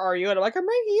 going, "Where are you?" And I'm like, "I'm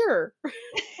right here."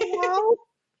 Hello,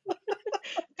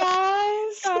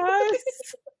 guys.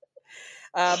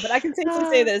 But I can safely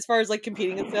say that as far as like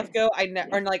competing and stuff go,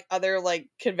 or like other like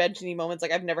convention-y moments,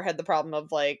 like I've never had the problem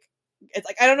of like, it's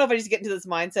like I don't know if I just get into this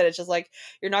mindset. It's just like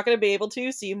you're not going to be able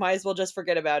to, so you might as well just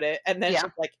forget about it, and then just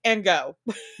like and go.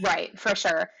 Right, for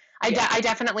sure. I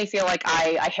definitely feel like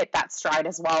I hit that stride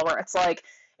as well, where it's like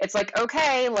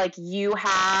okay, like you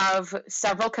have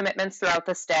several commitments throughout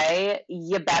this day.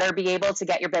 You better be able to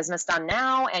get your business done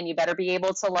now, and you better be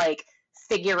able to like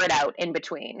figure it out in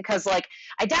between, because like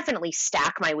I definitely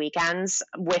stack my weekends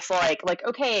with like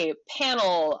okay,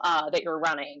 panel that you're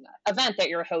running, event that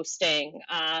you're hosting,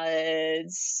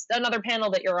 another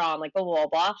panel that you're on, like blah blah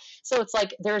blah. So it's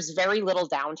like there's very little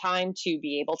downtime to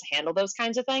be able to handle those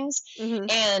kinds of things.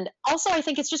 And also I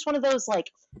think it's just one of those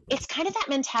like it's kind of that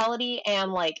mentality,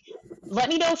 and like let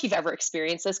me know if you've ever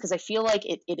experienced this, because I feel like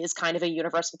it is kind of a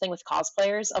universal thing with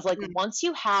cosplayers of like once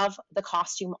you have the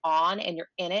costume on and you're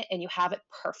in it and you have it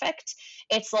perfect,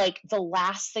 it's like the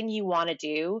last thing you want to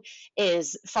do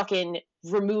is fucking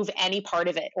remove any part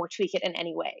of it or tweak it in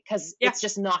any way, because it's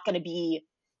just not going to be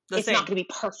not going to be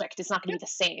perfect. It's not going to be the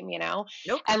same,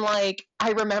 Nope. And like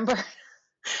I remember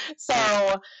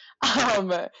so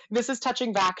this is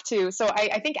touching back to, so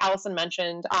I think Allison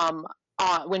mentioned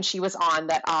when she was on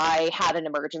that I had an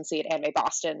emergency at Anime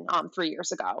Boston 3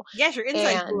 years ago. Yes, your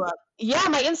inside blew up. Yeah,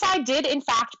 my inside did in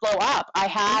fact blow up. I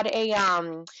had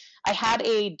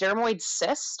a dermoid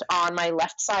cyst on my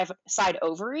left side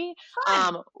ovary,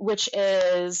 which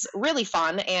is really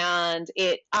fun. And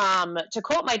it, to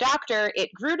quote my doctor,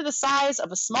 it grew to the size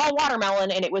of a small watermelon,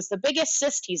 and it was the biggest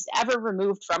cyst he's ever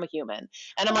removed from a human.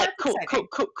 And I'm like, cool.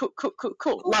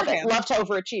 Love it. Love to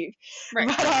overachieve. Right.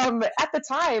 But at the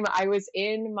time, I was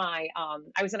in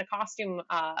a costume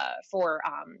for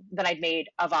that I'd made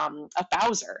of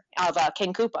Bowser, of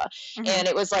King Koopa, and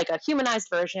it was like a humanized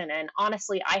version. And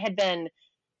honestly, I had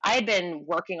been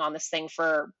working on this thing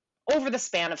for over the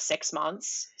span of 6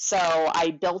 months. So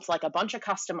I built like a bunch of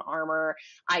custom armor.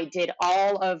 I did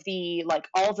all of the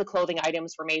clothing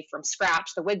items were made from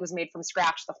scratch. The wig was made from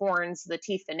scratch, the horns, the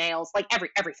teeth, the nails, like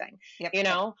everything, Yep. you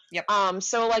know? Yep.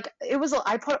 So like it was,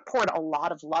 I poured a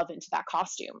lot of love into that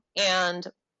costume. And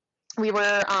we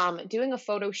were doing a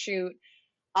photo shoot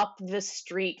up the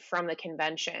street from the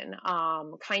convention,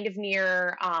 kind of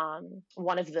near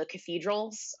one of the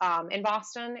cathedrals in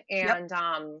Boston. Yep.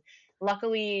 And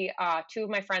luckily, two of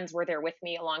my friends were there with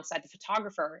me alongside the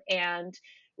photographer. And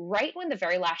right when the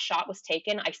very last shot was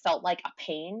taken, I felt like a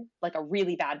pain, like a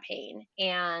really bad pain.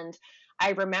 And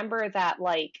I remember that,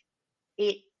 like,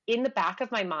 it, in the back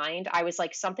of my mind, I was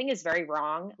like, something is very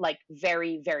wrong, like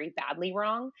very, very badly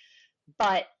wrong.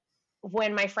 But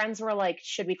when my friends were like,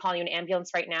 should we call you an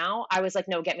ambulance right now? I was like,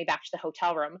 no, get me back to the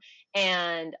hotel room.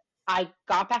 And I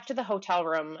got back to the hotel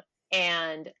room,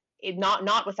 and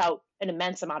not without an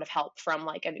immense amount of help from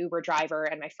like an Uber driver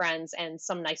and my friends, and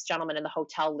some nice gentleman in the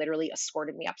hotel literally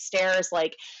escorted me upstairs.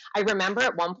 Like, I remember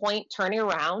at one point turning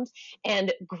around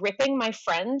and gripping my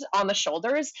friend on the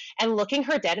shoulders and looking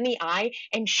her dead in the eye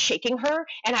and shaking her.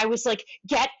 And I was like,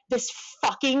 get this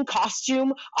fucking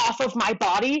costume off of my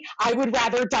body. I would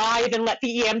rather die than let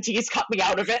the EMTs cut me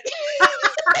out of it.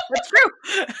 That's true.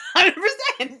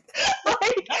 100%.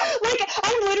 like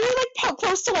I'm literally like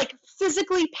close to like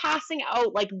physically passing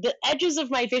out. Like the edges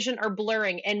of my vision are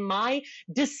blurring, and my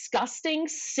disgusting,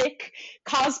 sick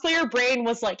cosplayer brain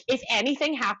was like, if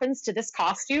anything happens to this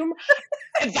costume,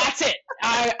 that's it.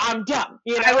 I'm done.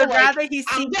 You know, I would like, rather he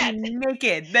see me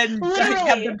naked than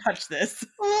have them touch this.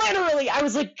 Literally, I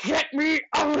was like, get me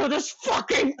out of this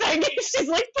fucking thing. And she's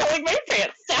like pulling my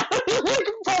pants down, like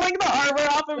pulling the armor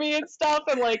off of me and stuff.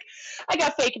 And like, I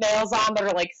got fake nails on that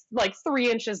are like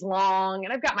 3 inches long,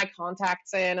 and I've got my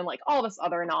contacts in, and like all this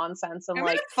other nonsense. And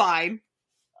like, it's fine.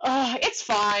 It's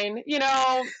fine, you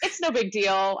know, it's no big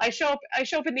deal. I show up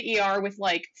in the ER with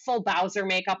like full Bowser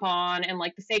makeup on and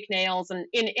like the fake nails, and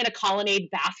in a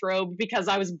colonnade bathrobe because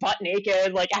I was butt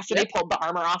naked, like after they pulled the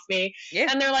armor off me.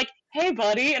 Yeah. And they're like, hey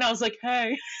buddy, and I was like,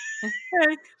 hey.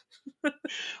 Hey.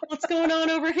 What's going on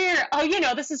over here? Oh, you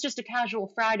know, this is just a casual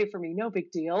Friday for me, no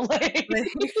big deal.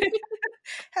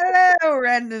 Hello,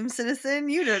 random citizen,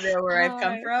 you don't know where I've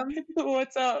come from.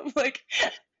 What's up? Like,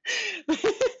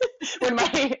 when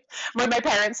my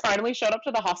parents finally showed up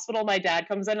to the hospital, my dad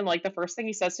comes in, and like the first thing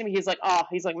he says to me, he's like, Mel,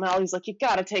 he's like, you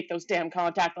gotta take those damn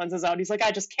contact lenses out. He's like, I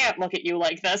just can't look at you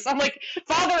like this. I'm like,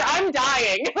 Father, I'm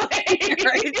dying.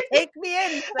 Right, take me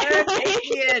in, sir. Take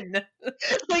me in.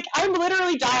 Like, I'm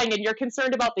literally dying, and you're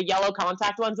concerned about the yellow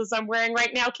contact lenses I'm wearing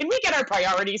right now. Can we get our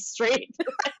priorities straight?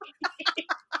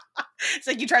 It's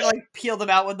like you try to like peel them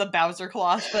out with the Bowser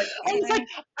cloth, but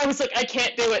I was like, I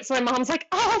can't do it. So my mom's like,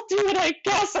 I'll do it, I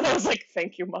guess. And I was like,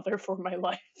 thank you, mother, for my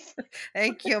life.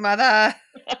 Thank you, mother.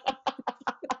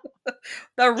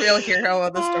 The real hero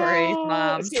of the story,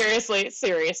 moms. Seriously.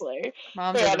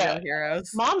 Moms are the real heroes.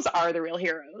 Moms are the real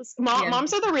heroes.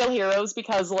 Moms are the real heroes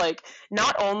because, like,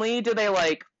 not only do they,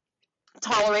 like,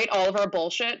 tolerate all of our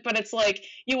bullshit, but it's like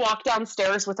you walk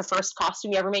downstairs with the first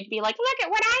costume you ever make, be like, look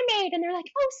at what I made, and they're like,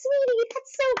 oh sweetie,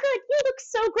 that's so good, you look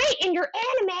so great in your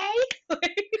anime.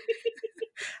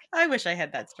 I wish I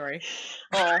had that story.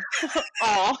 Oh.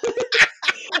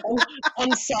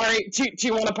 I'm sorry, do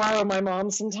you want to borrow my mom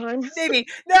sometime? Maybe.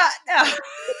 No.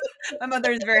 My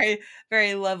mother is very,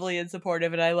 very lovely and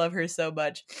supportive, and I love her so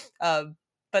much.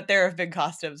 But there have been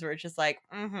costumes where it's just like,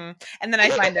 and then I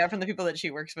find out from the people that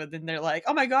she works with, and they're like,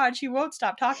 oh my god, she won't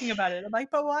stop talking about it. I'm like,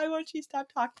 but why won't she stop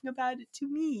talking about it to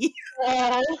me?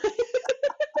 So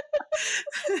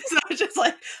it's just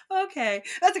like, okay.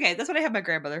 That's okay. That's what I have my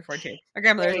grandmother for too. My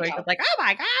grandmother's like, oh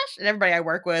my gosh. And everybody I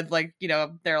work with, like, you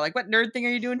know, they're like, what nerd thing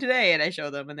are you doing today? And I show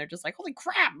them, and they're just like, holy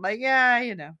crap. I'm like, yeah,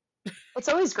 you know. It's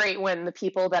always great when the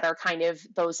people that are kind of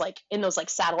those like in those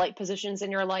like satellite positions in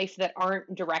your life that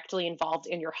aren't directly involved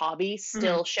in your hobby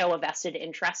still show a vested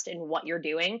interest in what you're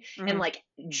doing and like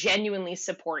genuinely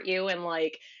support you, and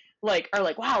like are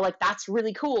like, wow, like that's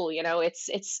really cool, you know.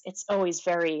 It's always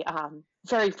very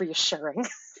very reassuring.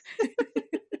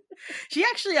 She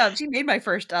actually she made my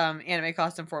first anime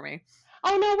costume for me.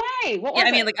 Oh, no way. What was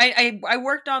I mean, like I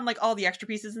worked on like all the extra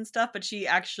pieces and stuff, but she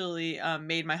actually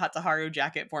made my Hatsuharu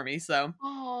jacket for me. So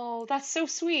oh, that's so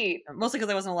sweet. Mostly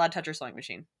because I wasn't allowed to touch her sewing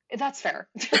machine. That's fair.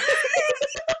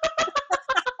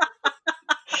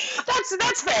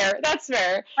 That's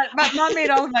fair. My mom made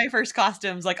all of my first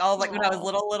costumes, like all like when I was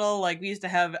little. Like we used to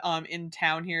have in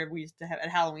town here, we used to have at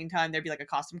Halloween time there'd be like a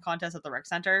costume contest at the rec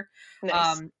center.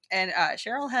 Nice. And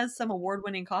Cheryl has some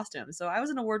award-winning costumes. So I was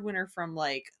an award winner from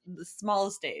like the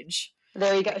smallest stage.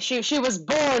 There you go. She was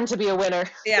born to be a winner.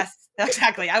 Yes,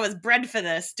 exactly. I was bred for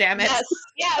this, damn it.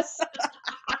 Yes, yes.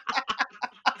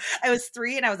 I was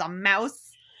 3 and I was a mouse.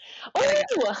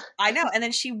 Oh, I know. And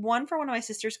then she won for one of my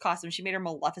sister's costumes. She made her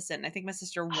Maleficent, and I think my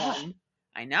sister won.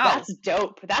 I know. that's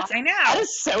dope. I know. That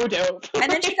is so dope. And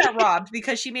then she got robbed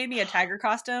because she made me a tiger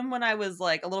costume when I was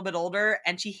like a little bit older,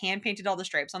 and she hand painted all the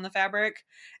stripes on the fabric.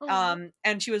 And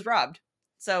she was robbed.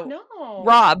 So no.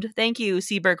 robbed. Thank you,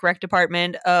 Seabrook Rec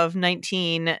Department of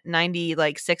 1990,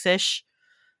 like 6-ish.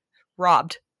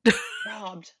 Robbed.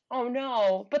 Robbed. Oh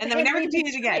no. But And then we never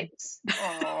competed again.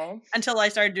 Oh. Until I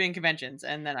started doing conventions,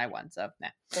 and then I won. So nah.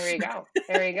 There you go.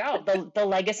 There you go. The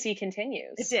legacy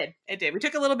continues. It did. It did. We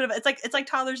took a little bit of it's like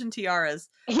toddlers and tiaras.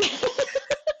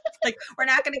 Like, we're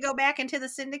not going to go back into the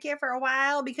syndicate for a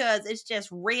while because it's just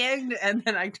rigged, and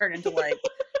then I turn into like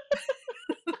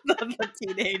the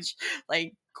teenage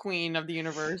like queen of the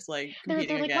universe, like competing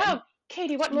they're like, again. wow,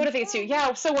 Katie, what motivates you?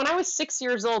 Yeah, so when I was 6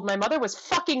 years old, my mother was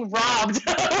fucking robbed.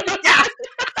 Yeah.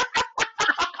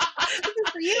 This is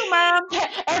for you, Mom.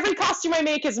 Every costume I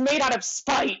make is made out of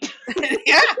spite.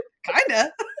 Yeah,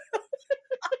 kinda.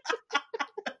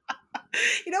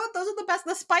 You know what? Those are the best.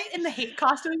 The spite and the hate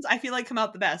costumes, I feel like, come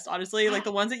out the best, honestly. Like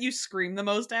the ones that you scream the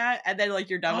most at, and then like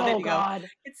you're done with it, you go,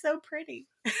 it's so pretty.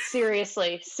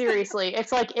 Seriously.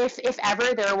 It's like if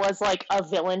ever there was like a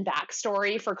villain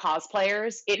backstory for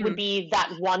cosplayers, it would be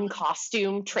that one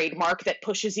costume trademark that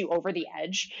pushes you over the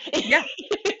edge. Yeah.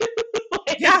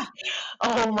 Like, Yeah.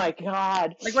 Oh my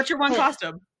god. Like, what's your one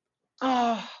costume?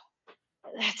 Oh,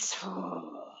 that's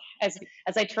as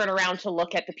I turn around to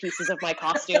look at the pieces of my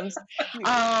costumes.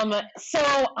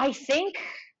 So I think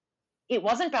it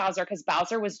wasn't Bowser, because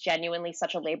Bowser was genuinely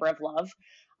such a labor of love.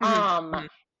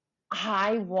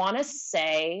 I want to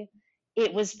say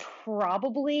it was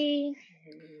probably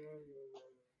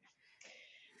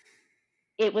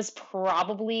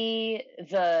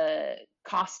the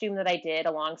costume that I did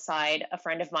alongside a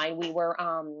friend of mine. We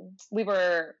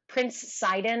were Prince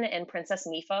Sidon and Princess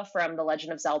Mifa from The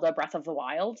Legend of Zelda: Breath of the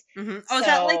Wild. Oh, is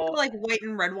that like the white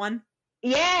and red one?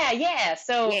 Yeah.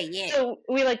 So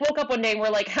we like woke up one day and we're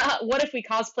like, what if we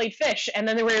cosplayed fish? And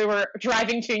then we were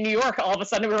driving to New York. All of a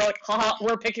sudden we were like,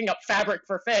 we're picking up fabric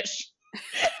for fish.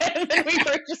 And then we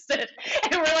purchased it,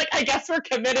 and we're like, I guess we're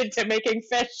committed to making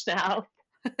fish now.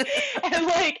 And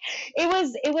like it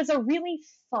was a really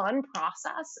fun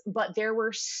process, but there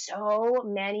were so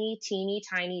many teeny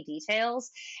tiny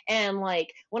details. And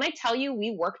like when I tell you,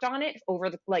 we worked on it over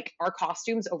our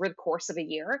costumes over the course of a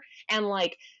year. And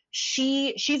like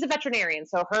she's a veterinarian,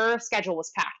 so her schedule was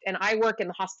packed, and I work in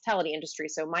the hospitality industry,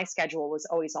 so my schedule was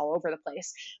always all over the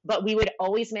place. But we would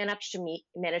always manage to meet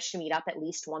up at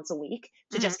least once a week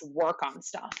to just work on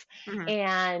stuff.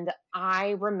 And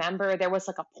I remember there was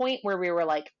like a point where we were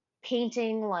like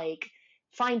painting like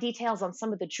fine details on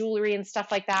some of the jewelry and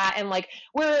stuff like that, and like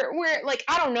we're like,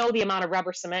 I don't know the amount of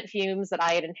rubber cement fumes that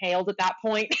I had inhaled at that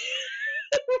point.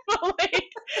 But like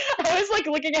I was like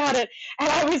looking at it, and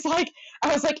I was like,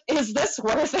 is this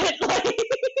worth it? Like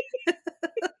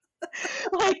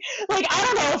I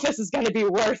don't know if this is going to be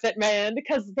worth it, man,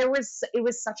 because it was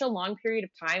such a long period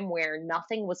of time where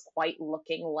nothing was quite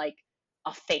looking like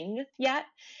a thing yet,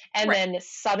 and then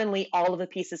suddenly all of the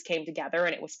pieces came together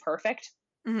and it was perfect.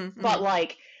 But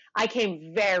like I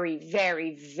came very,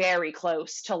 very, very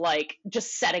close to like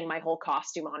just setting my whole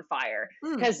costume on fire,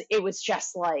 because it was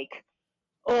just like,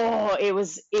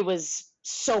 it was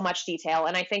so much detail.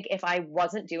 And I think if I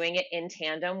wasn't doing it in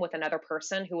tandem with another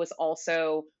person who was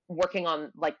also working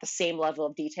on like the same level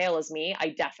of detail as me, I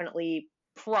definitely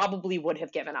probably would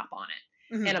have given up on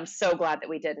it. And I'm so glad that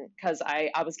we didn't, because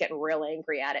I was getting real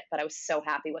angry at it, but I was so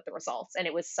happy with the results. And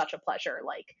it was such a pleasure,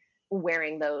 like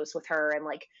wearing those with her. And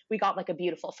like we got like a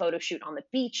beautiful photo shoot on the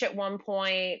beach at one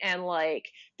point, and like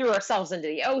threw ourselves into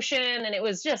the ocean, and it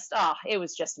was just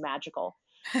magical.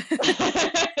 It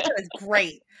was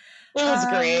great. It was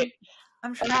great.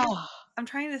 I'm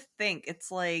trying to think.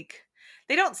 It's like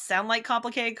they don't sound like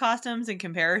complicated costumes in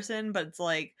comparison, but it's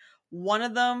like one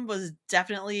of them was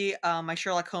definitely my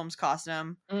Sherlock Holmes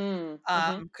costume,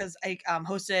 because I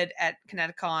hosted at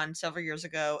ConnectiCon several years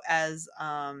ago as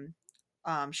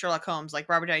Sherlock Holmes, like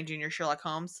Robert Downey Jr. Sherlock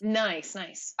Holmes. Nice.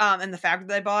 And the fabric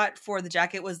that I bought for the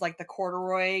jacket was like the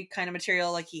corduroy kind of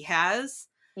material like he has.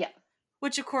 Yeah.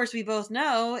 Which, of course, we both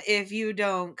know if you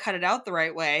don't cut it out the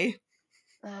right way.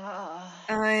 Yeah.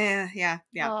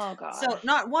 Oh, God. So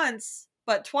not once,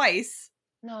 but twice.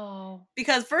 No.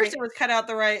 Because first it was cut out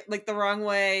the wrong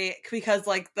way, because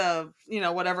like the,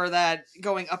 whatever that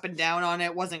going up and down on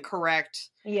it wasn't correct.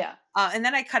 Yeah. And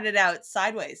then I cut it out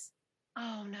sideways.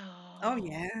 Oh, no. Oh,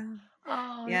 yeah.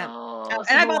 Oh Yeah. no. So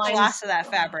And I the bought the lines. last of that Oh,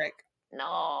 fabric.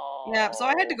 Yeah, so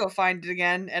I had to no. go find it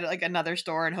again at, like, another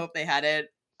store and hope they had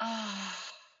it. Oh,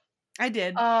 I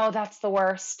did. oh, that's the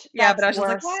worst. Yeah, That's but I the was just like,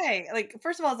 worst. "Why?" Like,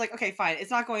 first of all, I was like, "Okay, fine.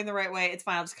 It's not going the right way. It's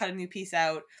fine. I'll just cut a new piece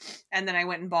out." And then I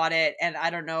went and bought it, and I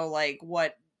don't know, like,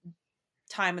 what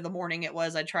time of the morning it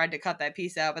was. I tried to cut that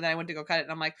piece out, but then I went to go cut it,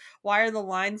 and I'm like, "Why are the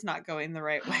lines not going the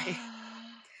right way?"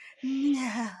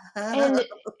 No. And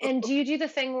and do you do the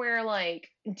thing where like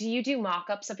do you do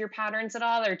mock-ups of your patterns at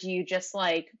all or do you just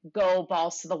like go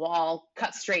balls to the wall,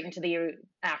 cut straight into the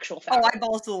actual Oh, I fabric?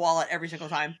 balls to the wallet every single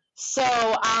time. So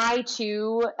I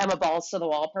too am a balls to the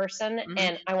wall person, Mhm,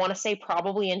 and I want to say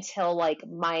probably until like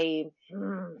my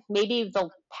maybe the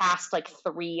past like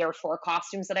 3 or 4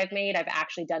 costumes that I've made, I've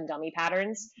actually done dummy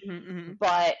patterns. mhm, mhm.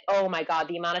 But oh my god,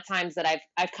 the amount of times that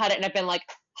I've cut it and I've been like,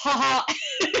 haha,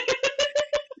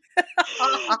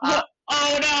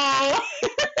 oh no.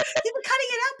 Yeah, but cutting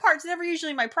it out part's never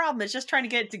usually my problem. It's just trying to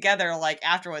get it together, like,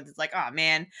 afterwards. It's like, "Oh,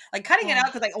 man." Like, cutting it out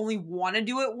Oh, because I only wanna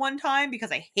do it one time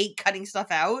because I hate cutting stuff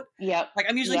out. yep, Like,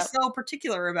 I'm usually yep. so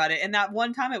particular about it, and that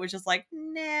one time it was just like,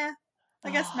 "Nah,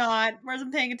 I guess Oh, not.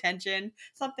 Wasn't paying attention.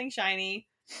 Something shiny."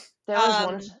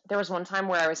 there was one time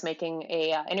where I was making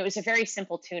a and it was a very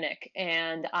simple tunic,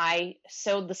 and I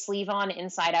sewed the sleeve on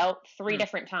inside out 3 Mm.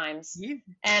 different times, You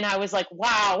and I was like,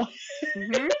 "Wow."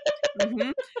 Mhm.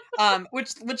 Mhm.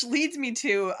 Which leads me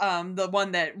to, the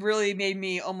one that really made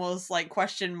me almost, like,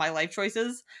 question my life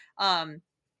choices. Um,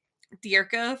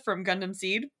 Dierka from Gundam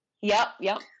Seed. Yep,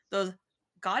 yep. Those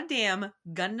goddamn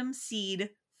Gundam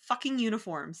Seed fucking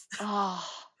uniforms. Oh,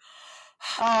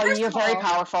 oh, First you're of very all,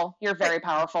 powerful. You're like, very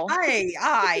powerful.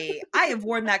 I have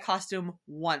worn that costume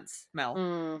once, Mel.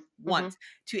 Mm, mhm, Once.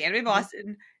 To Anime mhm.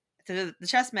 Boston, to the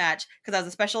chess match, because I was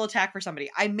a special attack for somebody.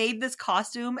 I made this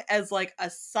costume as, like, a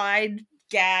side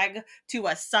gag to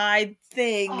a side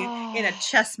thing in a Oh,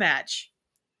 chess match.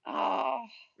 oh,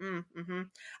 Mhm.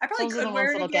 I probably those are the could ones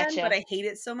wear it that'll get again, you. but I hate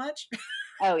it so much.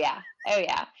 Oh yeah, oh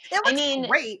yeah. It I looks mean,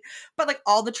 great, but, like,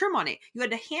 all the trim on it. You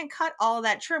had to hand cut all of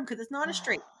that trim because it's not a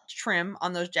straight oh, trim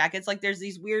on those jackets. Like, there's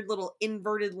these weird little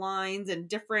inverted lines and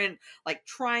different, like,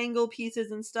 triangle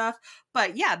pieces and stuff.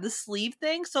 But, yeah, the sleeve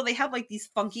thing, so they have, like, these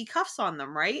funky cuffs on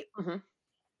them, right? mhm.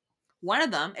 One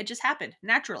of them, it just happened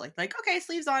naturally. Like, okay,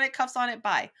 sleeves on it, cuffs on it,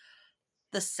 bye.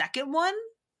 The second one,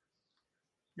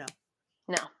 no,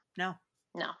 No, no,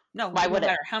 no. no. Why No would it?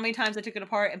 matter how many times I took it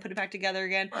apart and put it back together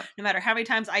again, no matter how many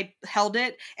times I held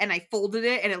it and I folded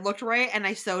it and it looked right and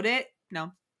I sewed it,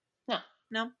 no, No,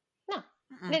 no, no.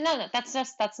 mm-mm, No,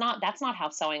 that's not how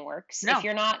sewing works. no. If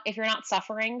you're not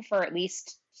suffering for at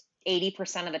least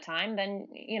 80% of the time, then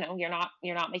you're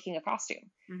not making a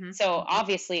costume. Mhm, So mhm.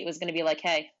 obviously it was going to be like,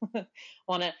 hey,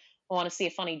 want to want to see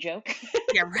a funny joke?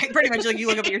 Yeah, right, pretty much, like, you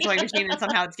look up at your sewing machine and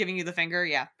somehow it's giving you the finger,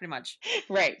 yeah, pretty much.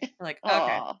 Right. You're like,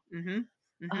 "Okay." Oh, Mhm,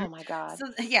 mhm. oh my god.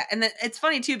 So, yeah, and then it's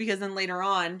funny too because then later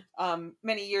on,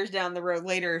 many years down the road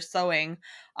later sewing,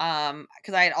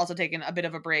 because I had also taken a bit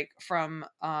of a break from,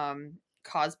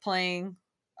 cosplaying,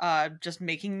 just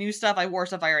making new stuff. I wore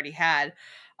stuff I already had.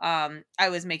 I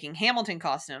was making Hamilton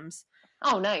costumes.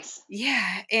 Oh, nice.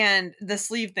 Yeah, and the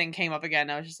sleeve thing came up again.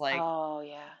 I was just like, Oh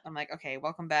yeah. I'm like, "Okay,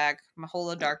 welcome back, my hole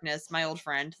of darkness, my old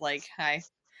friend, like, hi."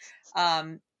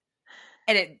 Um,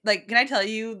 and it like, can I tell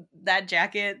you that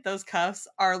jacket, those cuffs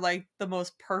are, like, the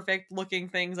most perfect looking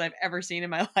things I've ever seen in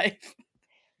my life.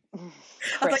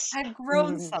 I was like, Chris. "I've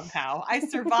grown somehow. I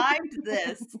survived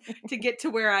this to get to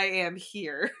where I am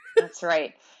here." That's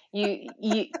right.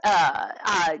 Gundam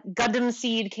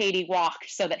Seed Katie walked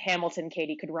so that Hamilton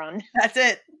Katie could run. That's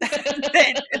it. That's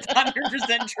it. It's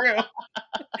 100% true.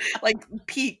 Like,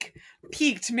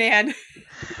 peaked, man.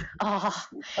 Oh,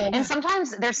 and Ugh.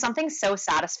 sometimes there's something so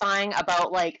satisfying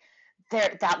about like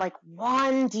that like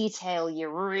one detail you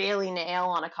really nail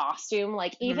on a costume.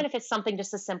 Like Mhm. even if it's something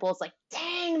just as simple as like,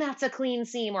 dang, that's a clean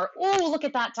seam, or oh, look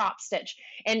at that top stitch.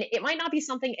 And it might not be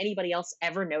something anybody else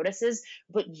ever notices,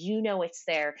 but you know it's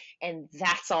there, and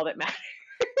that's all that matters.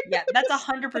 Yeah, that's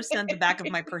 100% the back of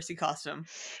my Percy costume.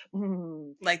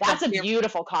 Like, That's a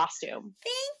beautiful costume.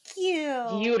 thank you.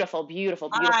 Beautiful, beautiful,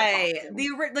 beautiful costume.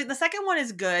 Like, the second one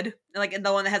is good, like,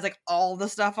 the one that has, like, all the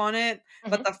stuff on it,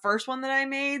 but Hmm. the first one that I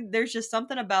made, there's just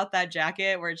something about that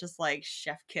jacket where it's just like,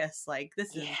 chef kiss, like,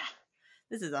 Yeah.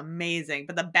 this is amazing,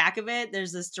 but the back of it,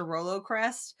 there's this Dorolo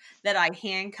crest that I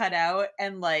hand cut out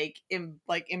and, like,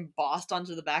 embossed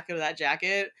onto the back of that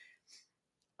jacket,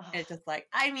 Oh, and it's just like,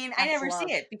 I mean, I that's never see love.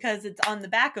 it because it's on the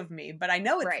back of me, but I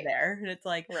know it's Right, there, and it's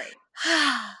like, right.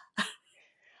 "Ah,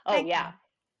 Oh thank yeah. you."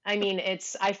 I mean,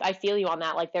 I feel you on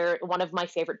that. Like, they're one of my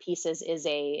favorite pieces is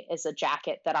a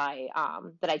jacket that I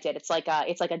did. It's like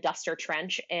a duster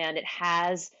trench, and it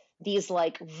has these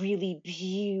like really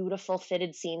beautiful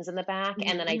fitted seams in the back, Mhm,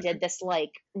 and then I did mhm, this like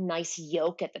nice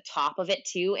yoke at the top of it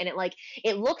too, and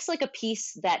it looks like a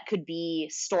piece that could be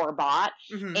store bought,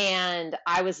 mhm, and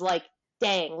I was like,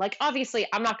 dang, like obviously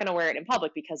I'm not going to wear it in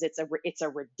public because it's a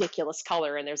ridiculous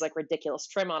color and there's like ridiculous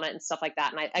trim on it and stuff like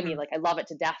that, and I mean, mhm. like, I love it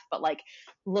to death, but like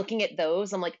looking at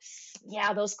those, I'm like,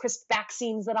 yeah, those crisp back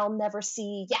seams that I'll never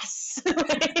see. Yes.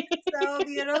 So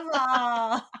beautiful.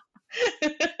 I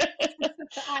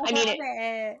I mean, love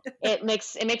it. it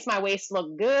makes my waist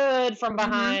look good from Mhm,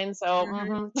 behind. So,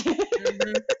 mhm,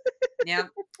 mhm. Yep,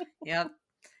 yep,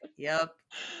 yep.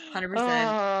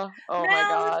 100%. oh my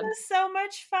Mel, this god. was so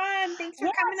much fun. Thanks for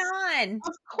coming Yes, on.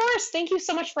 of course. Thank you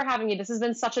so much for having me. This has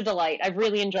been such a delight. I've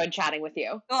really enjoyed chatting with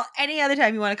you. Well, any other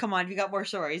time you wanna come on, if you got more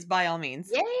stories, by all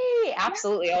means. Yay! Yeah,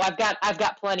 Absolutely. Oh, I've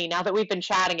got plenty. Now that we've been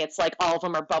chatting, it's like all of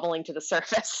them are bubbling to the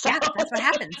surface. So, yeah, that's what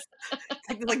happens.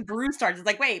 It's like brew starts. It's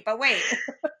like, "Wait, but wait."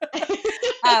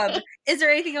 Is there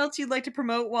anything else you'd like to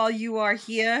promote while you are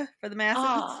here for the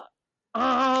masses? uh,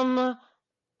 um,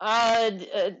 d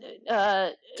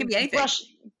Can be anything.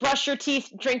 brush your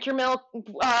teeth, drink your milk,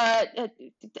 uh,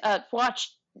 uh,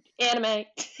 watch anime.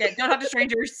 Yeah, don't talk to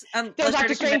strangers Don't unless talk you're at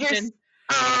to a strangers. convention.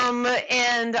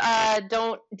 And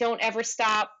don't ever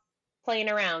stop playing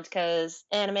around because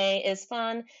anime is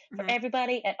fun for Mhm,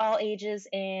 everybody at all ages,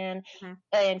 mhm,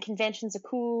 and conventions are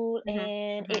cool, mhm,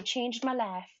 and mhm. it changed my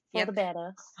life for the Yep,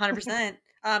 better. 100%.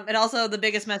 And also the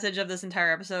biggest message of this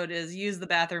entire episode is use the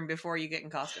bathroom before you get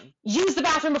in costume. Use the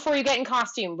bathroom before you get in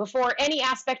costume, before any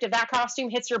aspect of that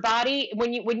costume hits your body.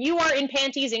 When you are in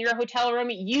panties in your hotel room,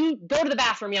 you go to the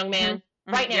bathroom, young Mhm, man, mhm,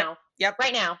 right yep, now. yep,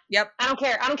 Right now. yep, I don't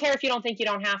care if you don't think you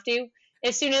don't have to.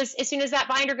 As soon as that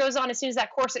binder goes on, as soon as that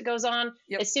corset goes on,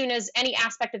 yep, as soon as any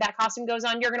aspect of that costume goes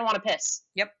on, you're going to want to piss.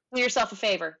 yep, Do yourself a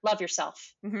favor. Love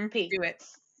yourself. Pee. do it.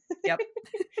 Yep,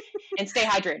 And stay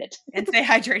hydrated. and stay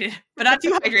hydrated, but not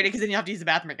too hydrated because then you have to use the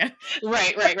bathroom again.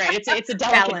 Right. It's a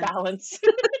delicate Balance. balance.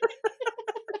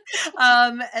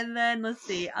 And then let's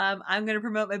see. I'm gonna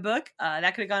promote my book.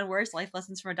 That could have gone worse. Life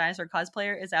Lessons from a Dinosaur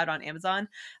Cosplayer is out on Amazon.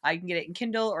 You can get it in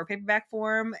Kindle or paperback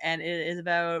form, and it is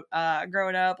about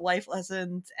growing up, life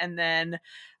lessons, and then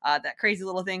that crazy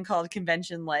little thing called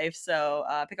convention life. So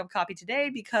pick up a copy today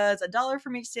because $1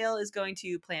 from each sale is going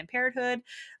to Planned Parenthood,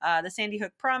 the Sandy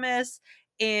Hook Promise,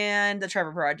 and the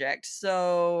Trevor Project.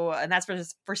 So, and that's for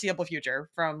the foreseeable future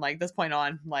from like this point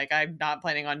on. Like, I'm not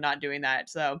planning on not doing that.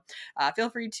 So,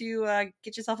 feel free to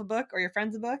get yourself a book or your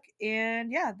friends a book.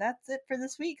 And yeah, that's it for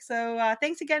this week. So,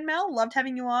 thanks again, Mel. Loved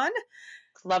having you on.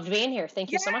 Loved being here.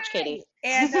 Thank you so much, Yay! Katie.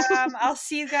 And I'll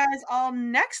see you guys all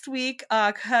next week.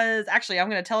 Because actually, I'm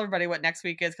going to tell everybody what next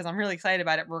week is because I'm really excited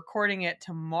about it. We're recording it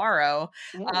tomorrow.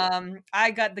 Ooh. I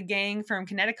got the gang from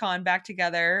Kineticon back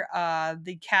together.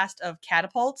 The cast of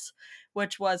Catapults,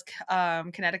 which was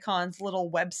Kineticon's little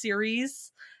web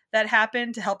series that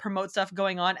happened to help promote stuff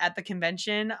going on at the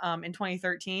convention in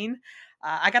 2013.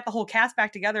 I got the whole cast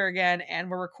back together again, and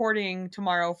we're recording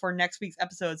tomorrow for next week's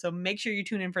episode. So make sure you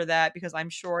tune in for that because I'm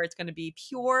sure it's going to be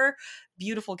pure,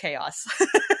 beautiful chaos.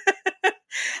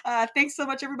 Thanks so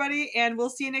much, everybody, and we'll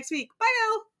see you next week. Bye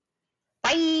now.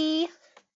 Bye.